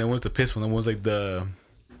shit one, and then one's the piss one. And one's like the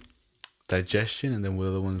digestion, and then the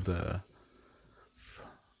other one's the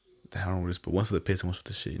I don't know what it is, but one's for the piss and one's for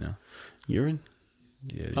the shit. You know, Urine?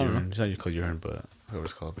 yeah, I don't urine. know. It's not even called urine, but whatever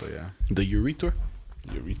it's called. But yeah, The urethra?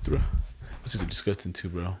 urethra. Which is disgusting too,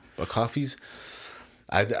 bro. But coffees,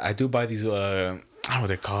 I do buy these. I don't know what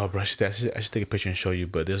they're called, bro. I should take a picture and show you.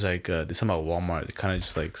 But there's like there's some at Walmart. They're kind of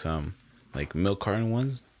just like some like milk carton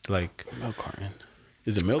ones. Like Milk carton.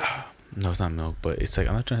 Is it milk? no, it's not milk, but it's like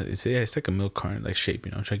I'm not trying. It's like a milk carton like shape.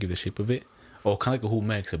 You know, I'm trying to give the shape of it. Oh, kind of like a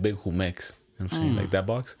Humex, a big Humex. You know what I'm saying, like that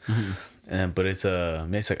box. Mm-hmm. And but it's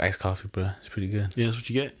like iced coffee, bro. It's pretty good. Yeah, that's what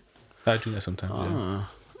you get. I drink that sometimes.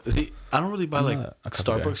 Yeah. See, I don't really buy I'm like not a coffee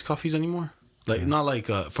Starbucks coffees anymore. Like not like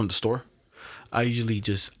from the store. I usually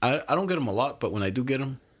just I don't get them a lot, but when I do get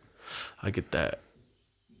them, I get that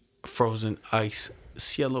frozen ice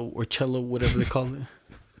cielo or cello, whatever they call it.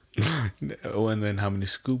 Oh, and then how many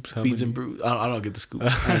scoops? Beans and brews. I don't get the scoop.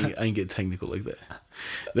 I ain't get technical like that.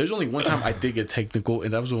 There's only one time I did get technical,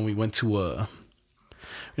 and that was when we went to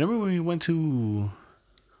remember when we went to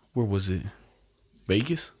where was it?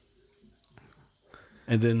 Vegas?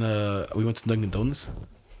 And then we went to Dunkin' Donuts.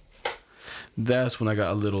 That's when I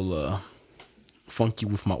got a little funky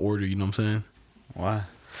with my order, you know what I'm saying? Why?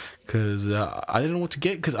 Because I didn't know what to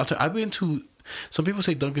get. Because I've been to... Some people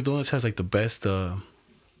say Dunkin' Donuts has like the best...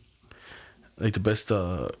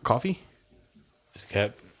 coffee. It's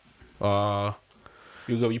cap.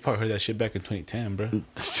 You probably heard that shit back in 2010, bro.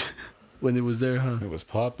 When it was there, huh? It was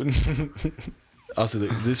popping. Also,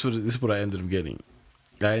 this is what I ended up getting.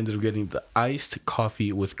 I ended up getting the iced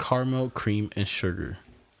coffee with caramel, cream, and sugar.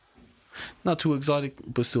 Not too exotic,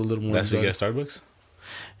 but still a little more That's what exotic. you get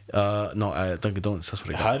at Starbucks? No, at Dunkin' Donuts. That's what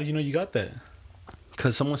I got. How did you know you got that?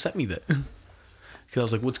 Because someone sent me that. Because I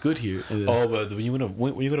was like, what's good here? And then, Oh, but when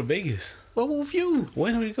you go to Vegas. well, with you.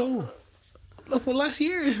 When did we go? Look, well, last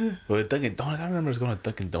year. Well, Dunkin' Donuts. I remember us going to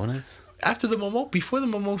Dunkin' Donuts. After the before the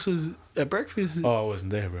mimosas at breakfast. Oh, I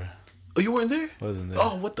wasn't there, bro. Oh, you weren't there? I wasn't there.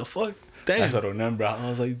 Oh, what the fuck? Damn. That's what I remember. I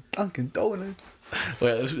was like, Dunkin' Donuts.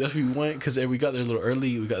 Well, that's where we went because we got there a little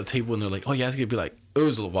early. We got the table and they're like, "Oh yeah, it's gonna be like." It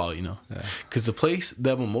was a little while, you know, Yeah. because the place,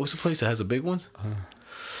 that mimosa place that has the big ones,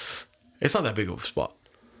 it's not that big of a spot.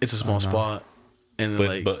 It's a small spot, and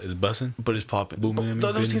then, But it's bussing. but it's popping. Booming,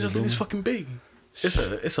 But those things are booming. it's fucking big.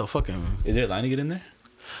 It's a fucking. Is there a line to get in there?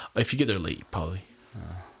 If you get there late, probably.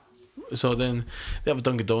 So then they have a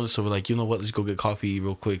Dunkin' Donuts. So we're like, you know what? Let's go get coffee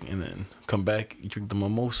real quick and then come back. You drink the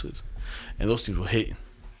mimosas, and those things were hitting.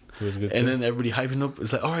 It was good. And too. then everybody hyping up.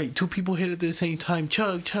 It's like, all right, 2 people hit at the same time.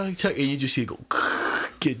 Chug, chug, chug. And you just see it go,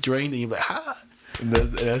 get drained. And you're like, ha.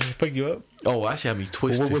 That's just pick you up. Oh, actually had me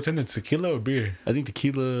twisted. What's in there? Tequila or beer? I think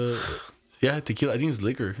tequila. Yeah, tequila. I think it's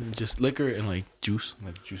liquor. Just liquor and like juice.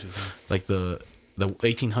 Like juices. Like the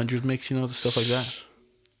 1800 mix, you know, the stuff like that.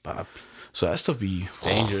 Pop. So that stuff be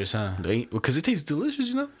Dangerous, huh? Because it tastes delicious,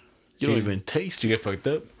 you know? You don't even taste Did you it. get fucked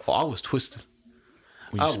up? Oh, I was twisted.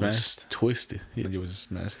 When you I smashed? was twisted. Yeah. When you was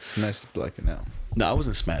smashed blacking out. No, I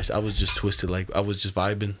wasn't smashed. I was just twisted. Like I was just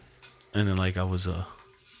vibing, and then like I was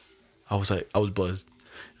buzzed.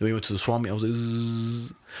 Then we went to the swap meet. I was like,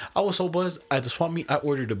 zzz. I was so buzzed. At the swap meet, I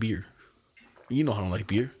ordered a beer. You know I don't like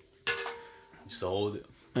beer. Just hold it.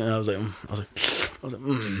 And I was like,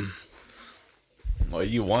 mm. Well,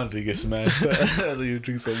 you wanted to get smashed. That's why you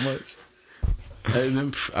drink so much. And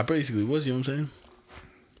then I basically was. You know what I'm saying?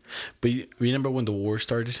 But you remember when the war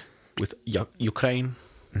started with Ukraine?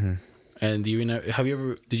 Mm-hmm. And do you know?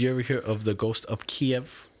 Did you ever hear of the ghost of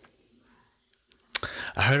Kiev?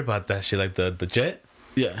 I heard about that shit, like the jet.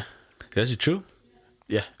 Yeah. That's true?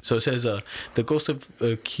 Yeah. So it says the ghost of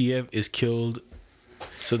Kiev is killed.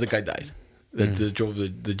 So the guy died that drove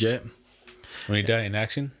the jet. When he died in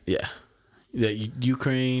action? Yeah. The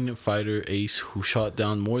Ukraine fighter ace who shot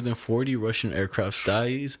down more than 40 Russian aircrafts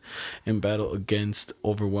dies in battle against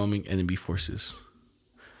overwhelming enemy forces.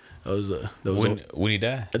 That was when he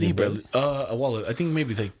died? I think he barely a while ago. I think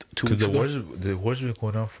maybe like 2 weeks ago. The wars been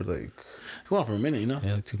going on for like Go on for a minute, you know.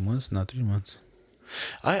 like 2 months, not 3 months.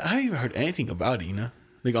 I haven't even heard anything about it, you know,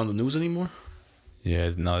 like on the news anymore.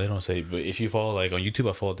 Yeah, no, they don't say. But if you follow like on YouTube,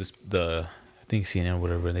 I follow I think CNN or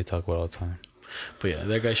whatever, and they talk about it all the time. But yeah,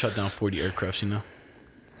 that guy shot down 40 aircrafts, you know,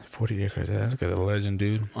 40 aircraft. That guy's a legend,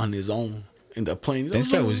 dude. on his own in the plane. This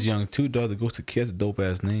guy was young too, dog. The Ghost of Kiev, that's a dope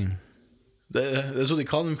ass name. That's what they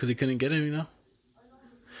called him because he couldn't get him, you know.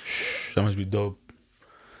 That must be dope.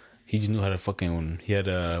 He just knew how to fucking. He had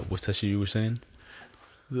what's that shit you were saying?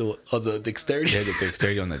 The dexterity. He had the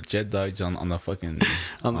dexterity on the jet dodge on the fucking.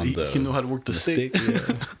 He knew how to work the stick.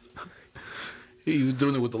 Yeah. He was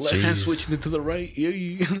doing it with the left hand, Jeez. switching it to the right.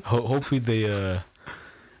 Yeah. Hopefully they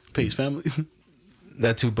pay his family.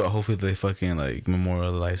 That too, but hopefully they fucking like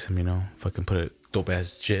memorialize him. You know, fucking put a dope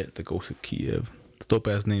ass jet that goes to Kiev. The dope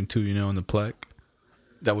ass name too. You know, on the plaque.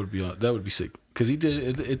 That would be sick. Cause he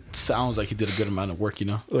did it sounds like he did a good amount of work. You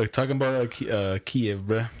know, Like talking about Kiev,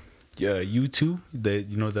 bruh. Yeah, U2.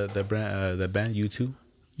 That brand that band U2.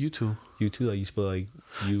 U2. U2. Like you spell like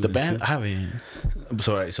U. The and band two. I haven't.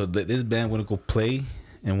 So alright, so this band want to go play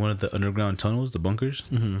in one of the underground tunnels, the bunkers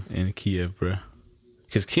in Kiev, bruh.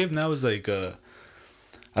 Because Kiev now is like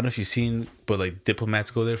I don't know if you've seen, but like diplomats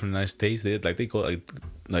go there from the United States. They go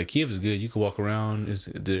like Kiev is good. You can walk around.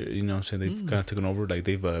 You know what I'm saying? They've kind of taken over. Like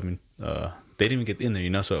they didn't even get in there. You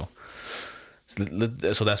know, so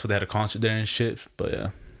that's why they had a concert there and shit. But yeah,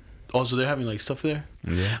 Also, they're having like stuff there.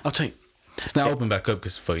 yeah. I'll tell you. It's not open back up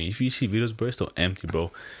because fucking if you see videos, bro, it's still empty,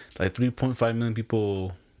 bro. Like 3.5 million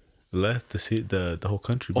people left to see the whole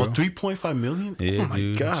country, bro. Oh, 3.5 million? Yeah, oh my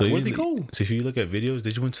dude. god, So where'd they go? So if you look at videos,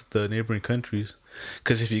 they just went to the neighboring countries.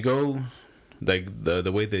 Because if you go, like the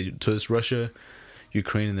way that so it's Russia,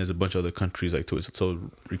 Ukraine, and there's a bunch of other countries like to its. So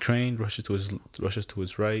Ukraine, Russia's to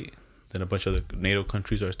its right. Then a bunch of other NATO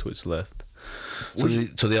countries are to its left.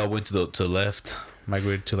 So they all went to the left,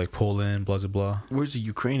 migrated to like Poland, blah blah blah. Where's the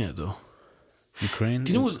Ukraine at though? Ukraine.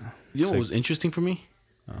 Do you know what was interesting for me?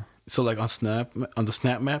 So like on the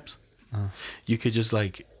Snap maps, you could just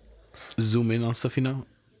like zoom in on stuff, you know.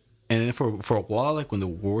 And then for a while, like when the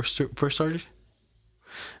war first started,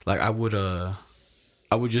 like I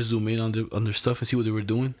would just zoom in on their stuff and see what they were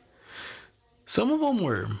doing. Some of them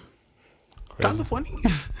were kind of funny.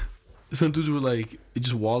 Some dudes were like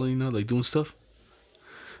just walling, you know, like doing stuff.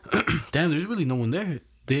 Damn, there's really no one there.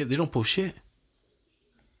 They don't post shit.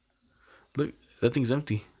 Look, that thing's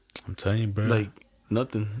empty. I'm telling you, bro. Like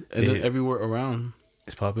nothing. And then everywhere around,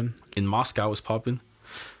 it's popping. in Moscow, it's popping.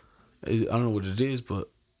 I don't know what it is, but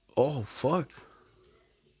oh fuck,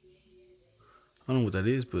 I don't know what that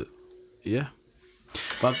is, but yeah.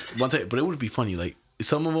 But I'll tell you, but it would be funny. Like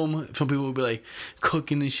some people would be like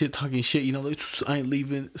cooking and shit, talking shit. You know, like I ain't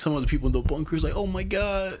leaving. Some of the people in the bunkers, like, oh my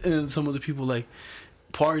god, and some of the people like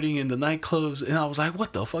partying in the nightclubs, and I was like,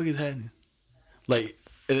 what the fuck is happening? Like,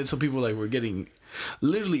 and then some people like were getting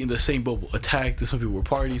literally in the same bubble attacked, and some people were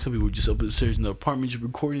partying, some people were just up the stairs in the apartment just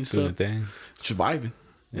recording Doing stuff, the thing. just vibing.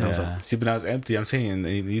 Yeah. I was like, See, but now it's empty. I'm saying in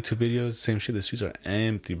the YouTube videos, same shit. The streets are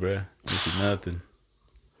empty, bruh. You see nothing.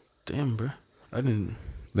 damn, bro, I didn't.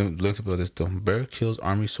 Look about this though. Bear kills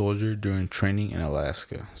army soldier during training in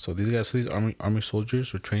Alaska. So these army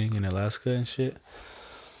soldiers were training in Alaska and shit.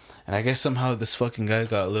 And I guess somehow this fucking guy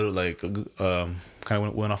got a little like kind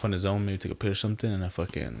of went off on his own, maybe take a piss or something, and a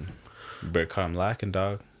fucking bear caught him lacking,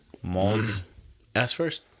 dog. Mauled. Ass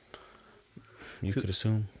first, You could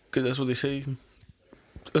assume. because that's what they say.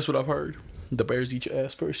 That's what I've heard. The bears eat your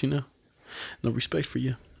ass first, you know. No respect for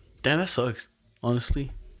you. Damn, that sucks,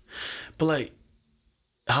 honestly. But like,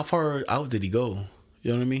 how far out did he go?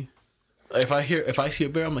 You know what I mean? If I see a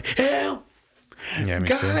bear, I'm like, help, Yeah, me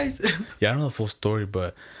guys. too. Yeah, I don't know the full story,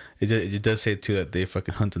 but it does say too that they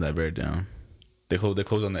fucking hunting that bear down. They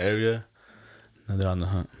close on the area, and they're on the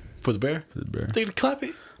hunt For the bear, for the bear. they gonna clap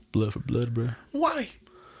it. Blood for blood, bro. Why?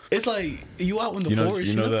 It's like you out in the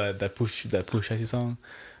forest. You know that push icy song.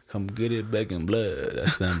 Come get it back in blood.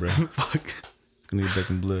 That's them, bro. Fuck. Gonna get back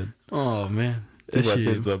in blood. Oh man. Think That about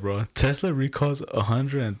this shit. though, bro. Tesla recalls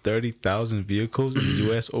 130,000 vehicles in the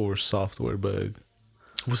U.S. over software bug.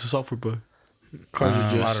 What's the software bug? Cars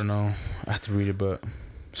are just. I don't know. I have to read it, but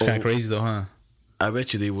it's kind of crazy though, huh? I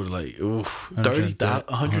bet you they would like 130,000?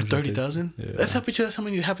 130,000. Yeah. That's how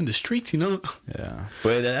many they have in the streets, you know. Yeah,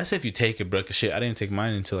 but that's if you take it, bro. Cause shit, I didn't take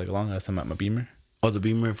mine until like long last time at my Beamer. Oh, the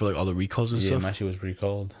Beamer for like all the recalls and Yeah, stuff. my shit was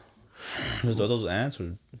recalled. Those ants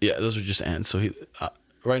were. Yeah, those are just ants. So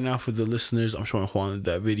right now for the listeners, I'm showing Juan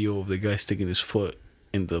that video of the guy sticking his foot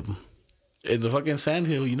in the fucking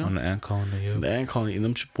sandhill, you know, On the ant colony, yeah. the ant colony, and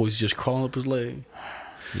them boys just crawling up his leg.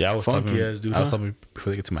 Yeah, I was Funky talking, ass dude, I was huh? talking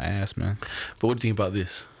before they get to my ass, man. But what do you think about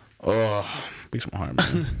this? Oh, breaks my heart,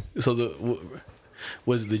 man. So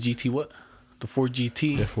was it the GT what? The Ford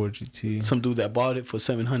GT. The Ford GT. Some dude that bought it for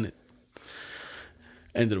 $700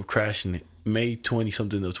 ended up crashing it. May 20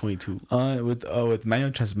 something of 22. With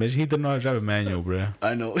manual transmission, he didn't know how to drive a manual, bro.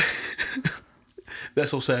 I know.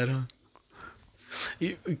 That's so sad, huh?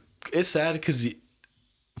 It's sad because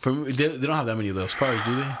for me, they don't have that many of those cars,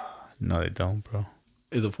 do they? No, they don't, bro.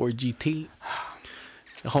 Is a Ford GT.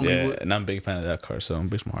 Homie, Yeah, and I'm a big fan of that car, so I'm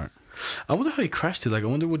breaks my heart. I wonder how he crashed it. Like, I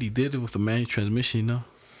wonder what he did with the manual transmission. You know,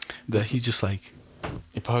 that he's just like.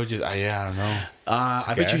 He probably just, I don't know.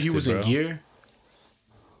 I bet you he gassed was it, in bro. gear.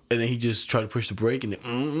 and then he just tried to push the brake, and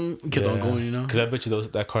then kept on going, you know. Because I bet you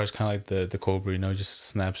that car is kind of like the Cobra, you know, just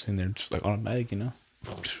snaps in there, just like automatic, you know.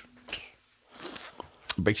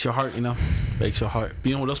 Breaks your heart, you know. Breaks your heart.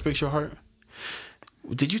 You know what else breaks your heart?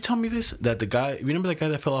 Did you tell me this? That the guy, remember that guy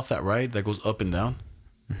that fell off that ride that goes up and down,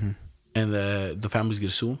 and the family's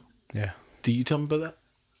gonna sue him? Yeah. Did you tell me about that?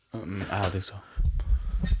 I don't think so.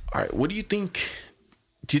 All right. What do you think?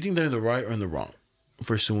 Do you think they're in the right or in the wrong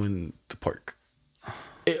for suing the park?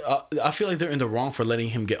 I feel like they're in the wrong for letting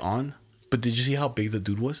him get on. But did you see how big the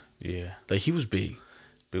dude was? Yeah. Like, he was big.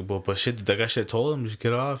 But shit, that guy should have told him, just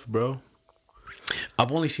get off, bro.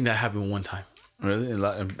 I've only seen that happen one time. Really? In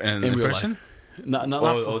real person? Life. Not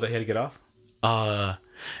That he had to get off? I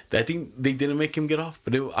think they didn't make him get off,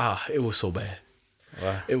 but it was so bad.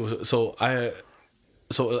 Wow. It was so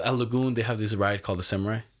at Lagoon they have this ride called the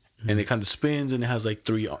Samurai, and it kind of spins, and it has like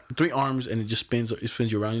three arms, and it just spins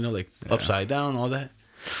you around, you know, like upside down, all that.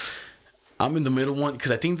 I'm in the middle one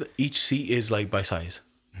because I think each seat is like by size.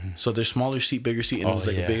 So there's smaller seat, bigger seat, and it was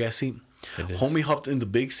like a big ass seat. Homie hopped in the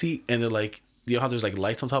big seat, and they're like, you know how there's like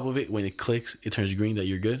lights on top of it? When it clicks, it turns green that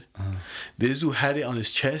you're good. This dude had it on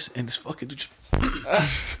his chest, and this fucking dude just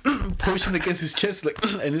pushing against his chest, like,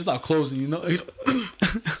 and it's not closing, you know. He's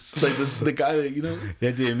like the guy that, you know.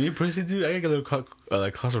 Yeah, dude. Me personally, dude, I get a little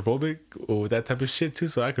like claustrophobic with that type of shit too.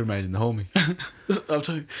 So I can imagine the homie. I'm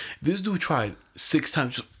telling you, this dude tried 6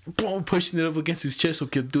 times, just boom, pushing it up against his chest so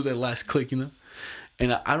he could do that last click, you know.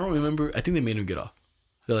 And I don't remember. I think they made him get off.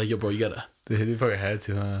 They're like, yo, bro, you gotta. They probably had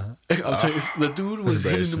to, huh? I'm telling you, the dude was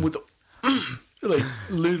hitting them with the, like,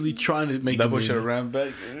 literally trying to make that them boy should have ran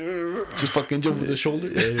back. Just fucking jump with the shoulder.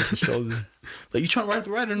 Yeah, with the shoulder. Like, you trying to ride the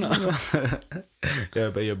ride or not? Yeah,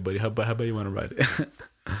 but yeah, buddy. How about you want to ride it? But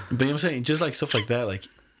you know what I'm saying? Just like stuff like that. Like,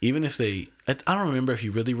 even if they, I don't remember if he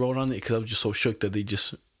really rode on it because I was just so shook that they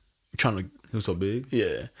just trying to. It was so big.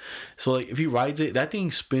 Yeah. So like, if he rides it, that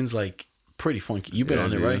thing spins like pretty funky. You've been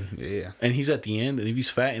on it, right? Yeah. And he's at the end, and if he's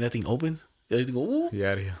fat and that thing opens, they go, ooh.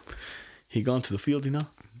 Yeah, yeah. He gone to the field, you know.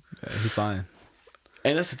 Yeah, he's flying.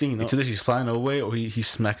 And that's the thing, you know. It's either he's flying away or he's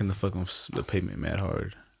smacking the pavement mad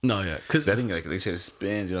hard. No, yeah, because I think like they said it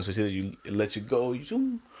spins, you know. So it's either it lets you go, you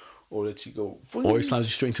zoom, or let you go, or it slams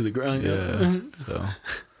you straight into the ground. Yeah. So,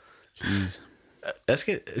 jeez.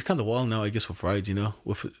 It's kind of wild now, I guess, with rides, you know,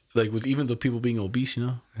 with even the people being obese, you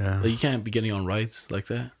know. Yeah. Like, you can't be getting on rides like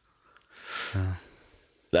that. Yeah.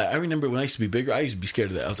 Like, I remember when I used to be bigger, I used to be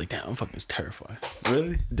scared of that. I was like, damn, I'm fucking terrified.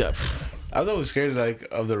 Really? Yeah. I was always scared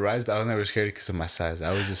of the rides, but I was never scared because of my size.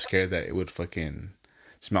 I was just scared that it would fucking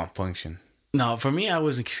just malfunction. No, for me, I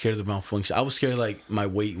wasn't scared of the malfunction. I was scared like my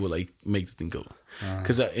weight would like make the thing go.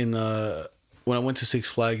 Because when I went to Six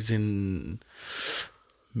Flags in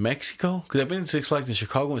Mexico, because I've been to Six Flags in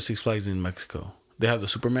Chicago and Six Flags in Mexico, they have the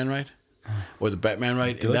Superman ride or the Batman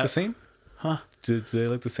ride. Do they look the same? Huh? Do they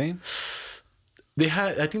look the same?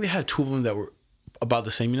 I think they had 2 of them that were about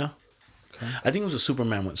the same, you know? Okay. I think it was a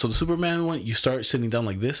Superman one. So the Superman one, you start sitting down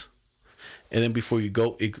like this, and then before you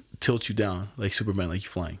go, it tilts you down like Superman, like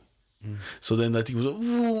you're flying. So then that thing was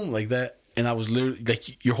like that, and I was literally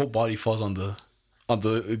like your whole body falls on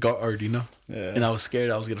the guard, you know? Yeah. And I was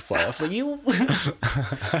scared I was gonna fly. I was like, ew.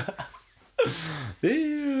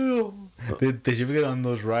 Ew. Did you ever get on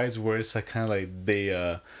those rides where it's like kind of like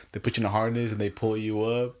they put you in a harness and they pull you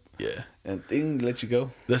up? Yeah. And they let you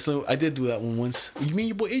go. I did do that one once. You mean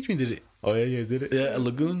your boy Adrian did it? Oh yeah, you guys did it. Yeah, at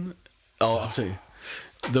Lagoon. Oh, I'll tell you.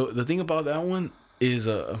 The thing about that one is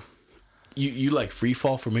you like free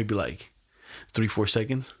fall for maybe like 3-4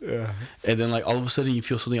 seconds. Yeah. And then like all of a sudden you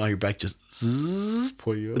feel something on your back just zzz,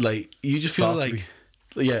 Pull you up. like you just feel Softly.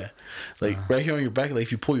 like right here on your back, like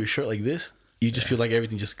if you pull your shirt like this, you just feel like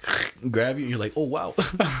everything just grab you and you're like, oh wow.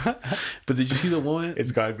 But did you see the one?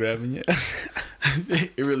 It's God grabbing you.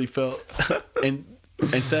 It really felt. And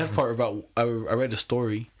sad part about I read a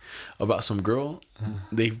story about some girl.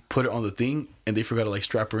 They put her on the thing and they forgot to like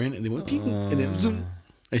strap her in, and they went ting, and then zoom,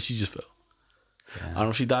 and she just fell. Yeah. I don't know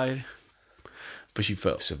if she died, but she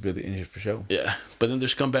fell. Severely injured for sure. Yeah, but then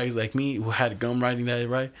there's scumbags like me who had gum riding that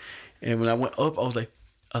ride, and when I went up, I was like,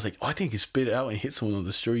 oh, I think I can spit it out and hit someone on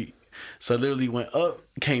the street. So I literally went up,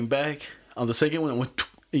 came back on the second one, and went,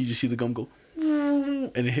 and you just see the gum go,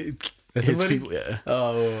 and it hits people. Yeah.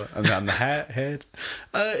 Oh, on the head.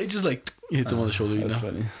 It just like hits them on the shoulder. You That's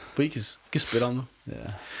know. funny. But you can spit on them.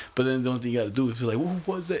 Yeah. But then the only thing you got to do is feel like,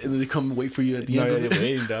 what was that? And then they come and wait for you at the end of it. You're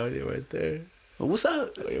waiting, dog. You're right there. Well, what's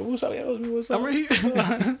up? What's up? What's up? I'm right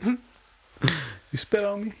here. You spit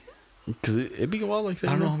on me? Because it be a while like that.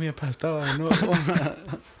 I don't know. Me, I passed out. I know.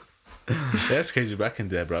 That's crazy. But I can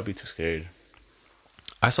do that, bro. I'd be too scared.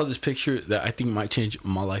 I saw this picture that I think might change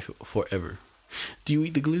my life forever. Do you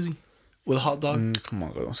eat the glizzy with a hot dog? Come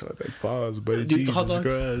on, don't say like pause, buddy. Do you eat the hot Jesus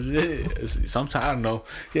dogs? Christ. Yeah. Sometimes I don't know.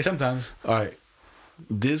 Yeah, sometimes. All right.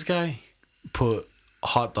 This guy put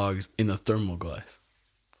hot dogs in a thermal glass,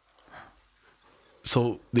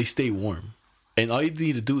 so they stay warm. And all you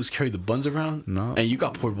need to do is carry the buns around, and you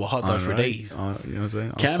got portable hot dogs for days. You know what I'm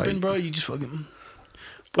saying? Camping, bro, you just fucking.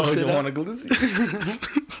 Oh, you want a glizzy?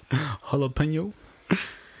 Jalapeno.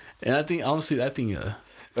 And I think honestly,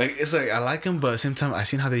 Like it's like I like them, but at the same time I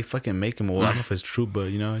seen how they fucking make them. Well, I don't know if it's true,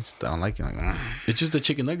 but you know, I don't like it. Like, it's just the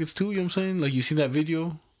chicken nuggets too. You know what I'm saying? Like you seen that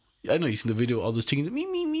video? I know you seen the video. All those chickens, me,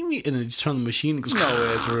 and then you just turn on the machine. And it goes. No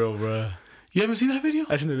way, it's real, bro. You haven't seen that video?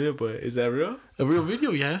 I seen the video, but is that real? A real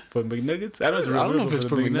video, yeah. For McNuggets? I don't know if it's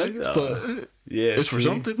for McNuggets, but yeah, it's for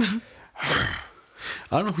something. I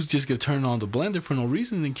don't know who's just gonna turn on the blender for no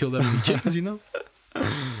reason and kill that many chickens. You know?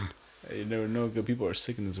 You never know. Good people are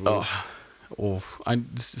sick in this world.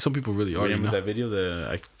 Some people really are. Remember that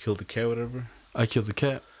video? I killed the cat, whatever. I killed the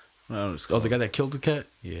cat. The guy that killed the cat.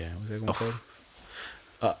 Yeah, what's that one called?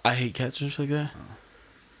 I hate cats and shit like that.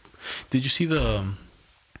 Did you see the?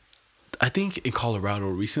 I think in Colorado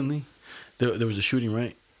recently, there was a shooting,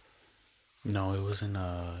 right? No, it was in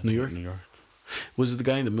New York. New York. Was it the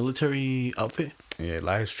guy in the military outfit? Yeah,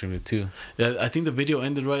 live streamed it too. Yeah, I think the video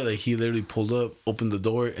ended right. Like he literally pulled up, opened the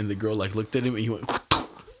door, and the girl like looked at him, and he went.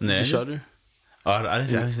 He shot her. Oh, I've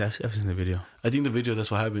seen the video. I think the video, that's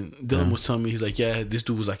what happened. Dylan was telling me, he's like, yeah, this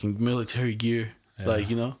dude was like in military gear. Yeah. Like,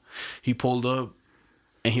 you know, he pulled up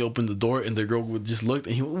and he opened the door and the girl would just looked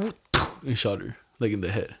and he went and shot her, like in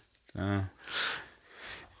the head. And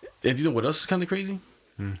you know what else is kind of crazy?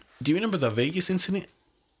 Do you remember the Vegas incident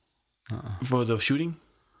for the shooting?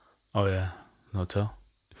 Oh, yeah. The hotel.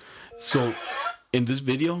 So, in this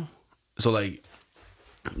video, so like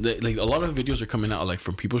a lot of videos are coming out like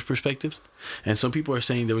from people's perspectives, and some people are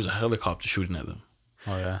saying there was a helicopter shooting at them.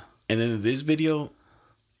 Oh yeah. And then in this video,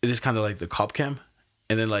 it is kind of like the cop cam,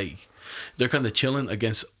 and then like they're kind of chilling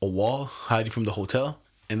against a wall, hiding from the hotel,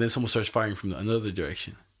 and then someone starts firing from another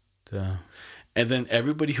direction. Yeah. And then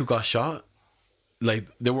everybody who got shot, like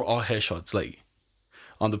they were all headshots. Like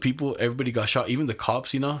on the people, everybody got shot, even the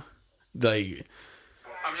cops. You know, like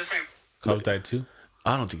I'm just saying. Cops died too.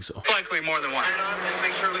 I don't think so. Likely more than one. Just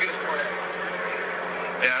make sure, look at his forehead.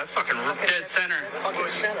 Yeah, that's fucking dead center. Fucking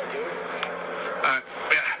center, dude.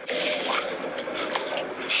 Yeah.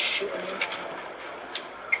 Shit.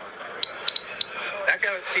 That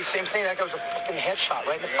guy, see, same thing. That guy was a fucking headshot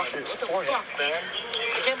right in the fucking forehead. Fuck, man.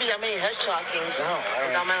 There can't be that many headshots.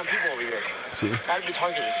 That many people over here. See? Had to be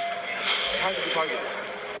targeted. Had to be targeted.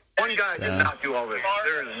 One guy did not do all this.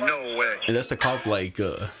 There is no way. And that's the cop, like,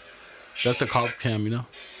 that's the cop cam, you know,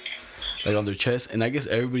 like on their chest. And I guess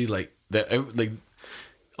everybody like that, like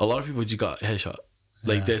a lot of people just got headshot,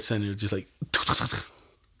 like dead center, just like.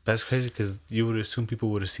 That's crazy because you would assume people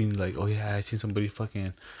would have seen like, oh yeah, I seen somebody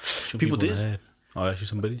fucking. People did. In the head. Oh, I shoot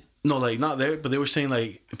somebody. No, like not there, but they were saying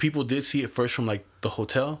like people did see it first from like the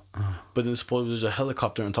hotel, but then supposedly there's a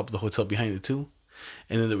helicopter on top of the hotel behind it too,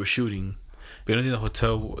 and then they were shooting. But you don't think the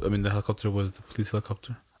hotel? I mean, the helicopter was the police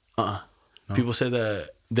helicopter. No. People said that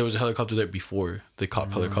there was a helicopter there before the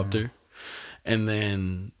cop helicopter, and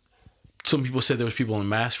then some people said there was people in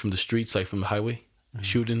masks from the streets, like from the highway,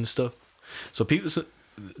 shooting and stuff. So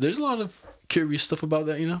there's a lot of curious stuff about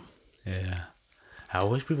that, you know. Yeah, I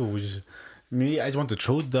wish people would just. Me, I just want the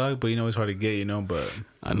truth, dog, but you know it's hard to get, you know. But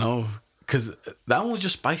I know, cause that one was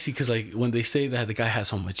just spicy. Cause like when they say that the guy has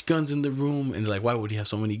so much guns in the room, and like why would he have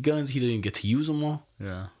so many guns? He didn't get to use them all.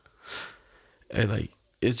 Yeah, and like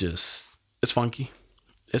it's funky.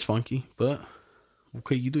 It's funky, but what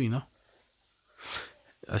could you do, you know?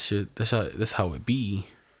 That's how it be.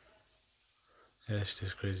 Yeah, that's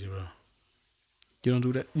just crazy, bro. You don't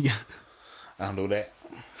do that? Yeah. I don't do that.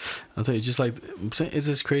 I'll tell you, just like it's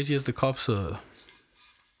as crazy as the cops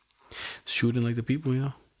shooting like the people, you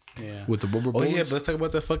know? Yeah. With the rubber bullets. Oh yeah, but let's talk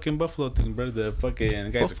about the fucking Buffalo thing, bro. The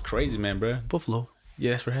fucking guy's crazy, man, bro. Buffalo.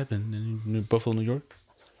 Yeah, that's what happened in Buffalo, New York.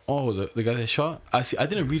 Oh, the guy that shot. I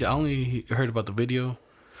didn't read it. I only heard about the video,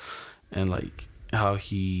 and like how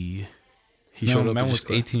he showed up. Man was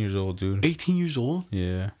 18 years old, dude. 18 years old.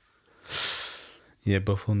 Yeah. Yeah,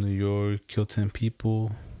 Buffalo, New York, killed 10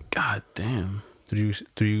 people. God damn.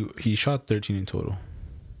 He shot 13 in total.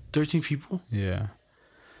 13 people? Yeah.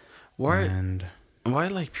 Why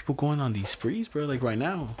like people going on these sprees, bro? Like right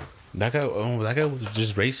now. That guy was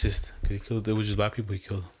just racist because he killed. It was just black people he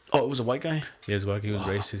killed. Oh, it was a white guy. Yeah, it was white guy. He was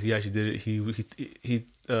racist. He actually did it. He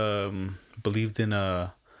believed in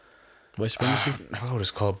white supremacy. I forgot what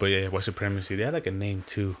it's called, but yeah, white supremacy. They had like a name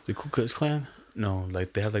too. The Ku Klux Klan. No,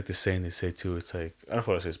 like they had like this saying they say too. It's like I don't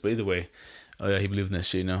know what it says, but either way, Oh yeah, he believed in that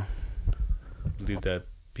shit. You know, believed that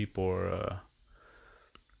people are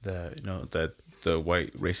that that the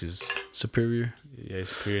white race is Superior.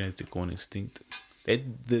 superior and it's going extinct.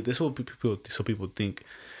 That's what people think.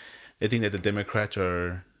 They think that the Democrats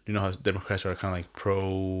are, how Democrats are kind of like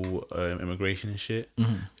pro immigration and shit.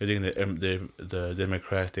 Mm-hmm. They think that the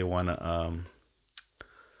Democrats, they want to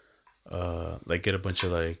like get a bunch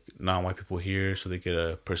of like non-white people here so they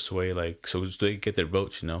could persuade so they get their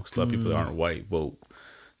votes. Because a lot of people that aren't white vote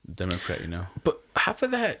Democrat. But half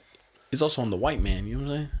of that is also on the white man. You know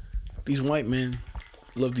what I'm saying? These white men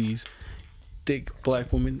love these thick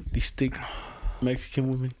black women, these thick Mexican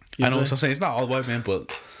women. I know what I'm saying. It's not all white men,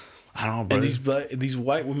 but I don't know, bro. And these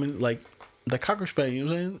white women like the Cocker Spaniel. You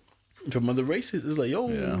know what I'm saying? From other races, it's like, yo.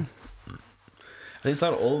 Yeah. I think it's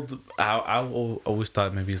not old. I always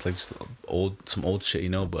thought maybe it's like just some old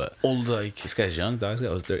shit, but Old, like, this guy's young, dog. This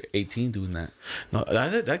guy was 18 doing that. No,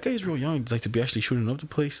 that guy's real young. Like, to be actually shooting up the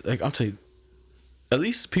place. Like, I'm saying, at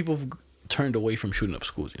least people have turned away from shooting up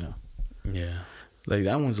schools. Yeah. Like,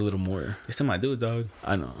 that one's a little more. They still might do it, dog.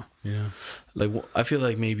 I know. Yeah. Like, I feel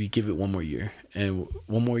like maybe give it one more year, and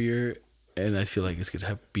I feel like it's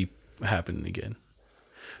gonna be happening again.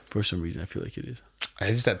 For some reason, I feel like it is.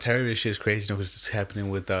 I just that terrorist shit is crazy, because it's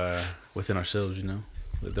happening within ourselves,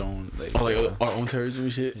 with their own Our own terrorism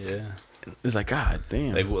and shit. Yeah. It's like, god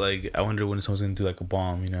damn. Like I wonder when someone's gonna do like a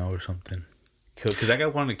bomb, or something. Because that guy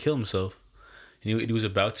wanted to kill himself. He was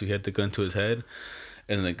about to. He had the gun to his head,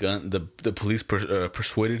 and the police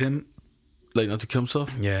persuaded him, like, not to kill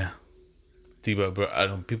himself. Yeah.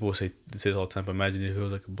 But people will say it all the time. But imagine if it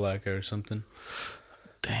was like a black guy or something.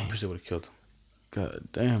 Damn. I'm sure they would have killed him. God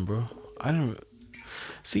damn, bro. I don't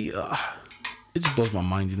see. It just blows my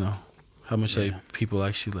mind, how much like people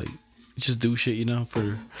actually like just do shit,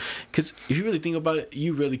 for. Because if you really think about it,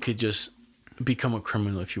 you really could just become a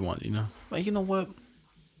criminal if you want, Like, you know what?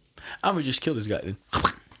 I'm gonna just kill this guy then.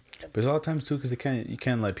 But there's a lot of times too, because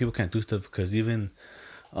people can't do stuff because even,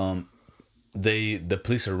 the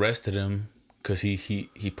police arrested him because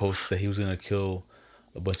he posted that he was gonna kill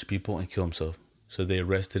a bunch of people and kill himself. So they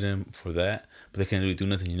arrested him for that, but they can't really do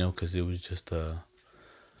nothing, because it was just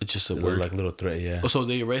it's just a word, like little threat, yeah. Oh, so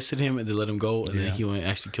they arrested him and they let him go, and then he went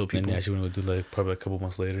and actually kill people. And he actually went to do probably a couple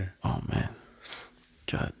months later. Oh man,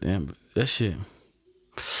 god damn, that shit.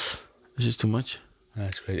 It's just too much.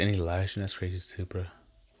 That's crazy. Any live shit, that's crazy too, bro.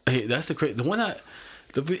 Hey, that's the one I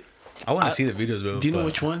want to see the videos, bro. Do you know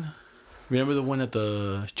which one? Remember the one at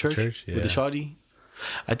the church? Yeah. With the shawty?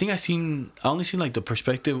 I think I only seen like the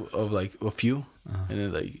perspective of like a few, and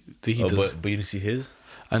then like he does. But you didn't see his.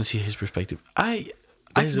 I didn't see his perspective. I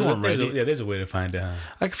can go on Reddit. There's a way to find out.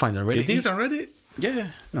 I can find it on Reddit. You think it's on Reddit? Yeah.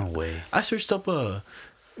 No way. I searched up a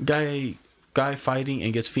guy fighting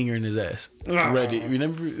and gets finger in his ass. Reddit.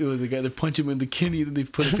 Remember, it was the guy that punched him in the kidney, then they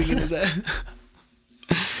put a finger in his ass.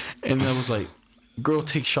 And I was like, girl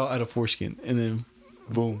takes shot out of foreskin, and then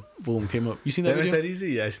boom came up. You seen that video? Was that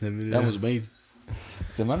easy? Yeah, I seen that video. That was amazing.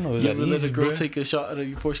 Damn, I don't know. You ever let a girl take a shot out of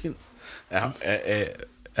your foreskin? At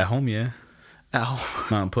home, yeah. Ow.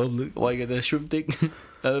 Not in public. Why you got that shrimp dick?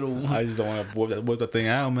 That little. I just don't want to whip that thing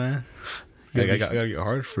out, man. I gotta get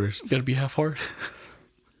hard first. You gotta be half hard.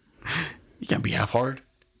 You can't be half hard.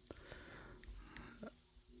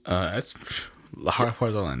 That's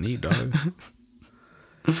hard is all I need, dog.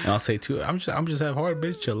 And I'll say too, I'm just half hard,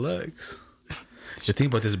 bitch. Chillax. Just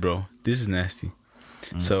think about this, bro. This is nasty.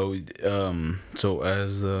 So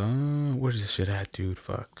as where's this shit at, dude?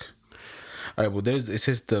 Fuck. All right, well, it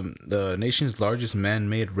says the nation's largest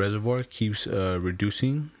man-made reservoir keeps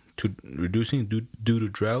reducing due to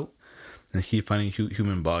drought, and keep finding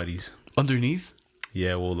human bodies Underneath.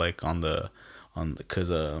 Yeah, well, like because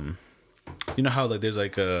you know how like there's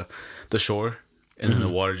like the shore, and then the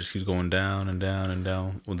water just keeps going down and down and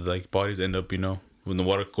down. When the like bodies end up, when the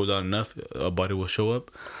water goes out enough, a body will show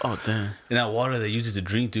up. Oh damn! And that water they use it to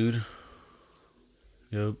drink, dude.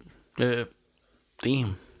 Yep.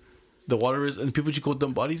 Damn. The water is, and people just go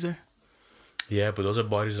dump bodies there. Yeah, but those are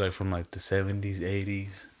bodies like from like the 70s,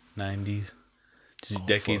 80s, 90s, just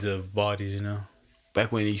decades of bodies,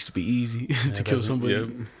 Back when it used to be easy to kill somebody. Yep.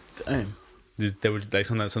 Damn. They were like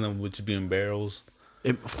something would just be in barrels.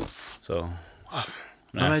 So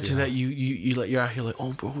imagine that you're out here like,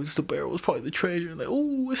 oh bro, it's the barrel. It's probably the treasure. Like,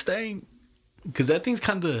 oh, it's staying. Because that thing's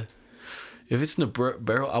kind of, if it's in the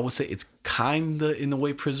barrel, I would say it's kind of in a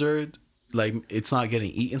way preserved. Like, it's not getting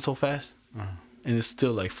eaten so fast. And it's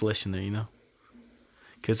still like flesh in there,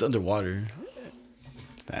 Because it's underwater.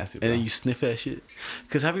 It's nasty, bro. And then you sniff that shit.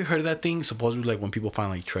 Because have you heard of that thing? Supposedly, like, when people find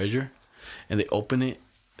like treasure and they open it,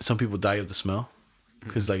 some people die of the smell.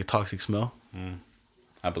 Because like a toxic smell.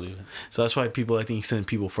 I believe it. So that's why people, I think, send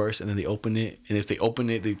people first, and then they open it. And if they open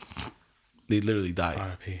it, they literally die.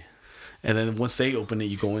 R.I.P. And then once they open it,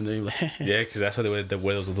 you go in there and you're like, Yeah, because that's why they wear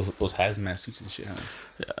those hazmat suits and shit,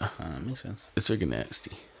 huh? yeah. Makes sense. It's freaking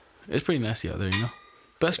nasty. It's pretty nasty out there, you know?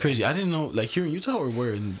 But that's crazy. I didn't know, like, here in Utah or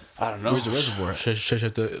where? I don't know. Where's the reservoir at? Check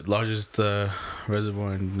out the largest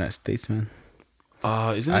reservoir in the United States, man.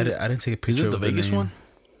 Isn't I it, didn't take a is picture it the of Vegas name. one?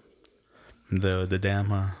 The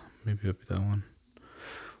dam, huh? Maybe it'll be that one.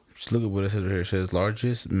 Just look at what it says right here. It says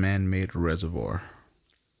largest man-made reservoir.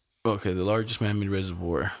 Okay, the largest man-made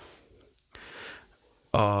reservoir.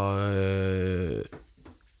 Or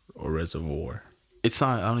reservoir. It's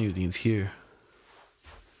not, I don't even think it's here.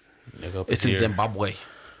 Look up It's here. in Zimbabwe.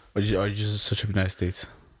 Or you just search up United States.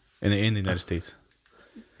 In the United States.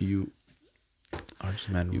 Largest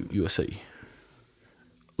man. USA.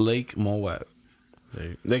 Lake Moab.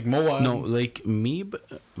 Like Moab. No, Lake Mead.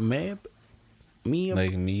 Like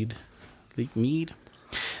Mead. Lake Mead.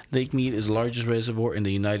 Lake Mead is the largest reservoir in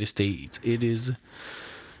the United States. It is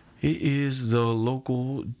the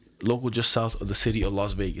local just south of the city of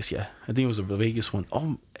Las Vegas. Yeah, I think it was a Vegas one.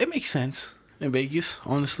 Oh, it makes sense in Vegas.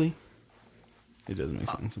 Honestly, It does make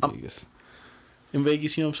sense in Vegas. in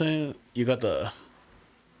Vegas, you know what I'm saying? You got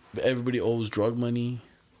everybody owes drug money.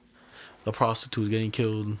 The prostitutes getting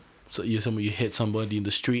killed. So you hit somebody in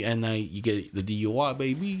the street at night, you get the DUI,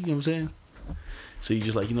 baby. You know what I'm saying? So you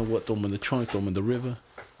just like, you know what? Throw them in the trunk, throw them in the river.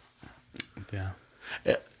 Yeah.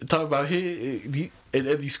 Talk about hit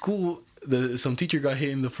at the school. Some teacher got hit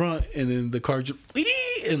in the front, and then the car just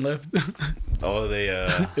and left. Oh, they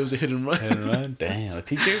It was a hit and run. hit and run. Damn, a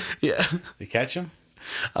teacher. Yeah, They catch him.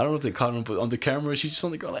 I don't know if they caught him, but on the camera, she's just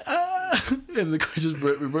on the ground like and the car just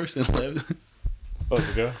reversed and left. Oh, it's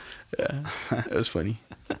a girl. Yeah, it was funny.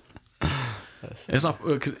 It's not.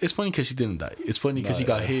 It's funny because she didn't die. It's funny because she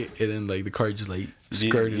got hit, and then like the car just like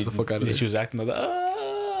skirted the fuck out of She it. was acting like that.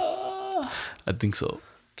 I think so.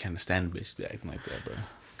 Can't stand bitch be acting like that, bro.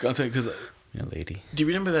 I'll tell you because. You know, lady. Do you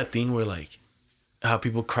remember that thing where like how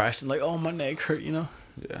people crashed and like, oh, my neck hurt, you know?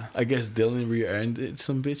 Yeah. I guess Dylan rear-ended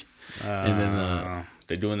some bitch. And then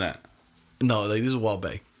they're doing that. no, like this is a while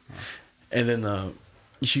back. And then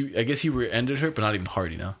I guess he rear-ended her, but not even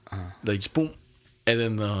hard, you know? Like just boom. And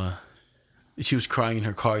then she was crying in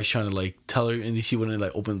her car. He's trying to like tell her, and she wouldn't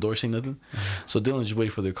like open the door, saying nothing. So Dylan just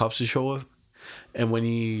waited for the cops to show up. And when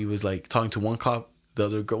he was like talking to one cop, the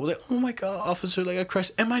other girl was like, "Oh my god, officer! Like I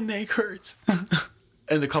crashed and my neck hurts."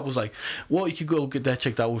 And the cop was like, "Well, you could go get that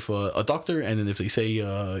checked out with a doctor, and then if they say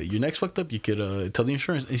your neck's fucked up, you could tell the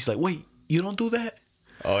insurance." And she's like, "Wait, you don't do that?"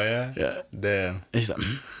 Oh, yeah? Yeah. Damn. And she's like,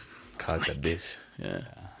 Caught that bitch. "Yeah,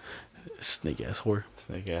 snake ass whore.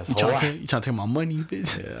 Snake ass. You trying to take my money,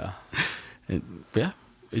 bitch?" Yeah. And yeah,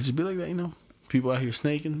 it just be like that, you know. People out here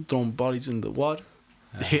snaking, throwing bodies in the water,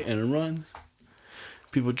 hitting and runs.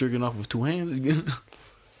 People jerking off with two hands.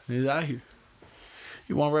 It's out here.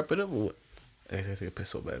 You want to wrap it up or what? I take a piss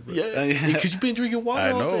so bad, bro. Yeah, because you've been drinking water.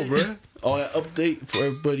 I all know, day. bro. Oh, yeah, update for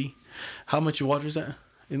everybody. How much water is that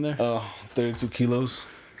in there? 32 kilos.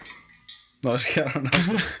 No, I don't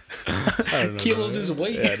know. I don't know. Kilos is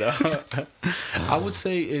weight. Yeah, no. I would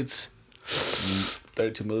say it's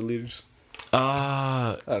 32 milliliters.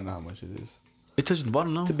 uh I don't know how much it is. it touches the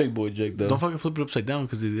bottom, no? It's a big boy jug, though. Don't fucking flip it upside down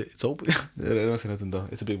because it's open. Yeah, they don't say nothing, though.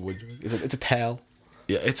 It's a big boy jug. It's a towel.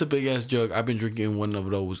 Yeah, it's a big ass jug. I've been drinking one of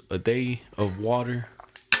those a day of water.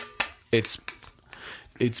 It's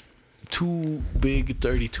two big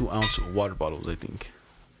 32-ounce water bottles, I think.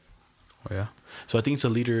 Oh, yeah. So I think it's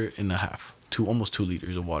 1.5 liters, almost 2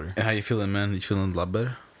 liters of water. And how you feeling, man? You feeling a lot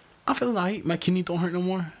better? I'm feeling alright. My kidney don't hurt no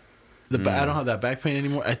more. I don't have that back pain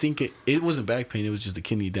anymore. I think it wasn't back pain. It was just the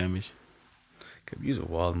kidney damage. Could use a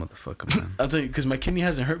wild motherfucker, man. I'll tell you, because my kidney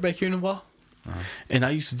hasn't hurt back here in a while. And I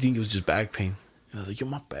used to think it was just back pain. And I was like, yo,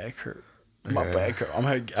 my back hurt. My back hurt. I'm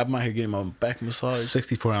out here getting my back massage.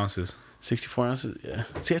 64 ounces. 64 ounces, yeah.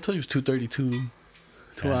 See, I told you it was 232.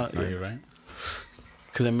 No, you're right.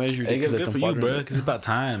 Because I measured it. Hey, it's at good the for you, water- bro. Because it's about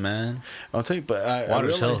time, man. I'll tell you, but Water's I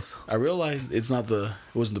realized, health. I realized it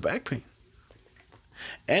wasn't the back pain.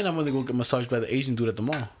 And I'm going to go get massaged by the Asian dude at the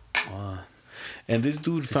mall. Wow. And this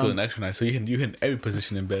dude Feeling found... extra nice. So you hit every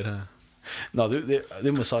position in bed, huh? No,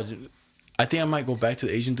 they're massaging. I think I might go back to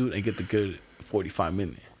the Asian dude and get the good 45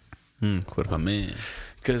 minute. What about man?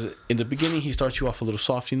 Because in the beginning, he starts you off a little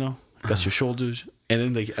soft, you know? Got your shoulders. And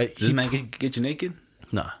then Does this man get you naked?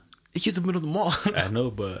 Nah. It's in the middle of the mall. I know,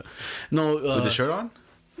 but No. with the shirt on?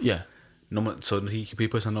 Yeah. No, so he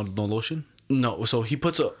puts on no lotion. No, so he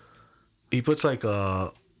puts like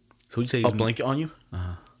a So would you say a blanket on you,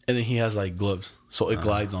 and then he has like gloves, so it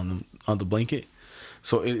glides on the blanket.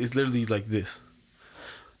 So it's literally like this.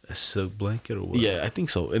 a silk blanket or what? Yeah, I think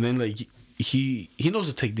so. And then like he knows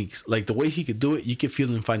the techniques. Like the way he could do it, you could feel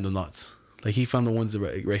him find the knots. Like he found the ones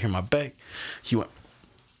right here in my back. He went.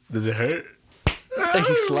 Does it hurt? And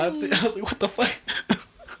he slapped it. I was like, what the fuck?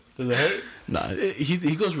 Does it hurt? Nah,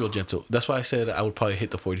 he goes real gentle. That's why I said I would probably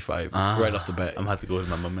hit the 45 right off the bat. I'm gonna have to go with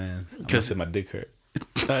my man. Because Because my dick hurt.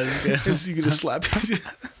 Is he gonna slap you?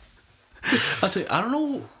 I'll tell you, I don't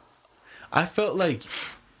know. I felt like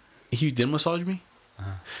he did massage me,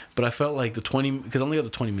 but I felt like the 20 because I only got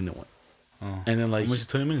the 20-minute one, and then like How much is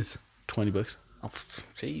 20 minutes? $20, Oh,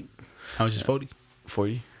 cheap. How much is 40?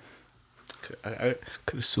 40. I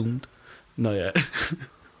could assumed. No, yeah.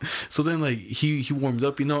 So then like he warmed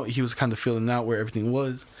up, you know, he was kind of feeling out where everything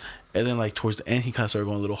was, and then like towards the end he kind of started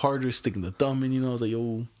going a little harder, sticking the thumb in, you know. I was like,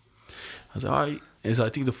 yo, I was like, all right. And so I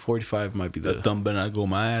think the 45 might be the That dumb better not go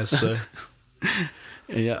my ass, sir.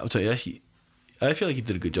 And yeah, I'll tell you, I feel like he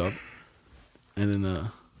did a good job. And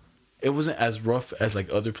then it wasn't as rough as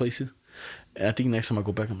like other places. And I think next time I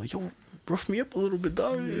go back, I'm like, yo, rough me up a little bit,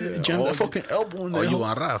 dog. Jam that fucking elbow in there. Oh, you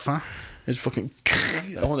want Raf, huh? It's fucking.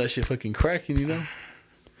 I want that shit fucking cracking, you know.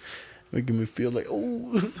 Making me feel like,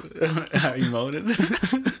 oh, Are you moaning?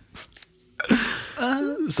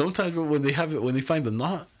 sometimes when they have it, when they find the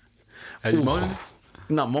knot, Are you oof. moaning?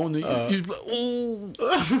 Not moaning. You just be like, oh,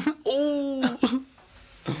 oh.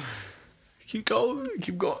 Keep going,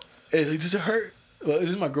 keep going. Hey, like, does it hurt? Well, this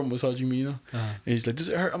is my girl massaging me, you know. And he's like, does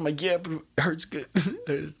it hurt? I'm like, yeah, but it hurts good. It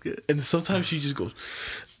hurts good. And then sometimes she just goes,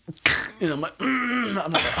 and I'm like, I'm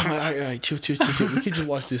like, all right, chill. We can just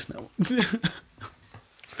watch this now.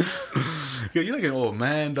 Yo, you like an old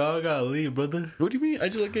man, dog. Gotta leave, brother. What do you mean? I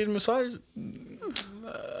just like getting a massage. I don't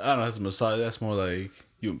know. That's a massage. That's more like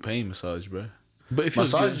you in pain massage, bro. But it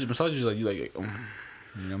feels good. Massage is like you like. You know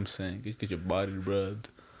what I'm saying? Get your body rubbed.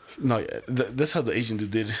 No, yeah, that's how the Asian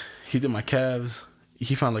dude did. He did my calves.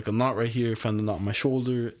 He found like a knot right here. Found the knot on my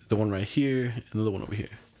shoulder. The one right here. Another one over here.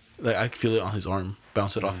 Like I could feel it on his arm.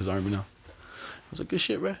 Bounce it off his arm, you know. I was like, good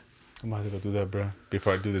shit, bro. I'm gonna have to go do that, bro.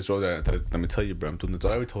 Before I do this road, let me tell you, bro. I'm doing this. I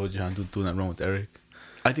already told you I'm doing that run with Eric.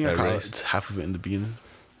 I think I That caught race. half of it in the beginning.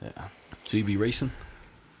 Yeah. So you be racing?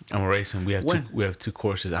 I'm racing. We have When? two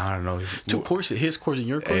courses. I don't know. Two courses? His course and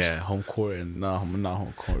your course? Yeah, home court and not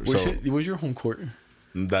home court. Where's your home court?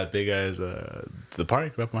 That big as the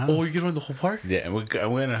park right by my house. Oh, you're gonna run the whole park? Yeah, and we're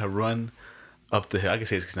gonna run up the hill. I can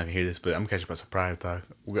say it's because I can hear this, but I'm catching by surprise, dog.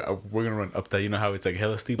 We're gonna run up that. You know how it's like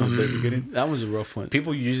hella steep on the very beginning. That was a rough one.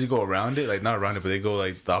 People usually go around it, like not around it, but they go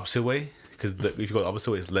like the opposite way. Because if you go the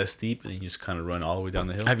opposite way, it's less steep, and you just kind of run all the way down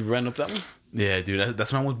the hill. Have you ran up that one? Yeah, dude,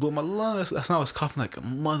 that's when I almost blew my lungs. That's when I was coughing like a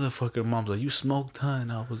motherfucker. Mom's like, "You smoked, huh?"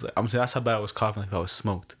 And I was like, "I'm saying that's how bad I was coughing, like I was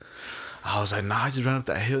smoked." I was like, "Nah, I just ran up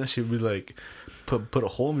that hill," and she'd be like, "Put a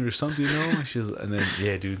hole in me or something, you know?" And then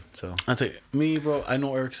yeah, dude. So I'll tell you, me, bro. I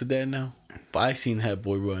know Eric's a dad now, but I seen that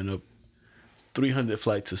boy run up 300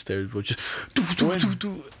 flights of stairs, bro. Just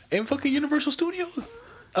in fucking Universal Studios.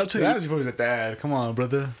 I'll tell you. before he's like, "Dad, come on,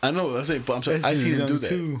 brother." I know. I'm saying, but I'm sorry. I seen him do that.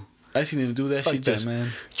 Too. I seen him do that Fuck shit. that, Just man.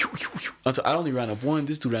 I only ran up one.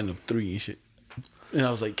 This dude ran up 3 and shit. And I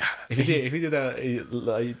was like, God, If he did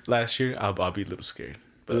that last year, I'll be a little scared.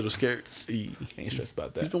 a little scared. I ain't stressed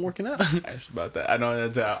about that. He's been working out. I ain't stressed about that. I know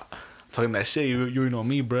that's talking that shit. You know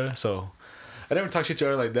me, bruh. So I never talk shit to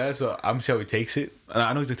her like that. So I'm gonna see how he takes it. And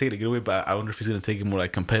I know he's gonna take it a good way, but I wonder if he's gonna take it more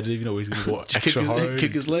like competitive. You know, where he's gonna go extra hard.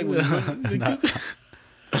 Kick his leg. When he Nah.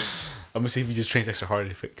 I'm gonna see if he just trains extra hard.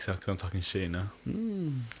 Because I'm talking shit, you know.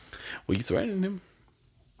 Well, you threatening him.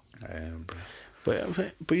 I am, bro.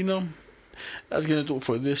 But you know, that's gonna do it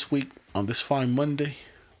for this week on this fine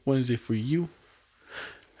Wednesday for you.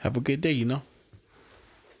 Have a good day, you know.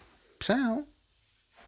 Sound.